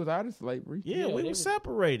 Actually, they was out of slavery. Yeah, Yeah, we they was was-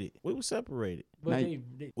 separated. We was separated. But Now-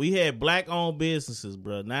 they We had black owned businesses,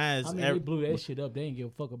 bruh. Now it's they blew that shit up. They ain't give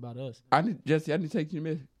a fuck about us. I need to take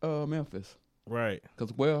you to Memphis. right.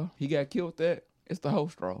 Because, well, he got killed that. It's the whole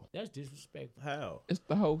straw. That's disrespectful. How? It's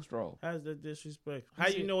the whole straw. How's that disrespectful? How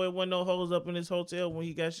you know it wasn't no hoes up in his hotel when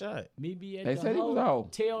he got shot? Me be at They the said he was out.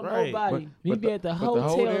 hotel, Right. nobody. Me be at the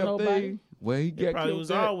hotel, damn nobody. thing where he got probably killed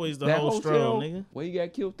was at, always the that whole straw, hotel nigga. Where he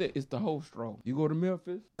got killed at, it's the whole straw. You go to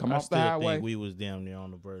Memphis, come I off the still highway, think we was down there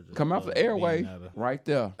on the verge. come off the airway, being out of- right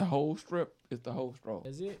there. The whole strip is the whole straw.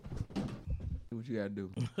 That's it. Do what you gotta do.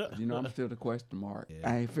 You know I'm still the question mark. Yeah.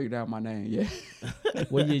 I ain't figured out my name yet.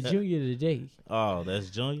 Well, you're junior today. Oh, that's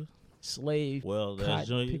Junior. Slave. Well, that's Cotton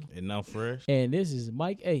Junior, picker. and I'm Fresh, And this is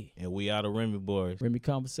Mike A. and we out of Remy boys. Remy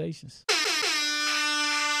Conversations.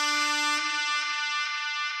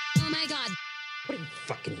 What are you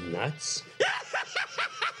fucking nuts?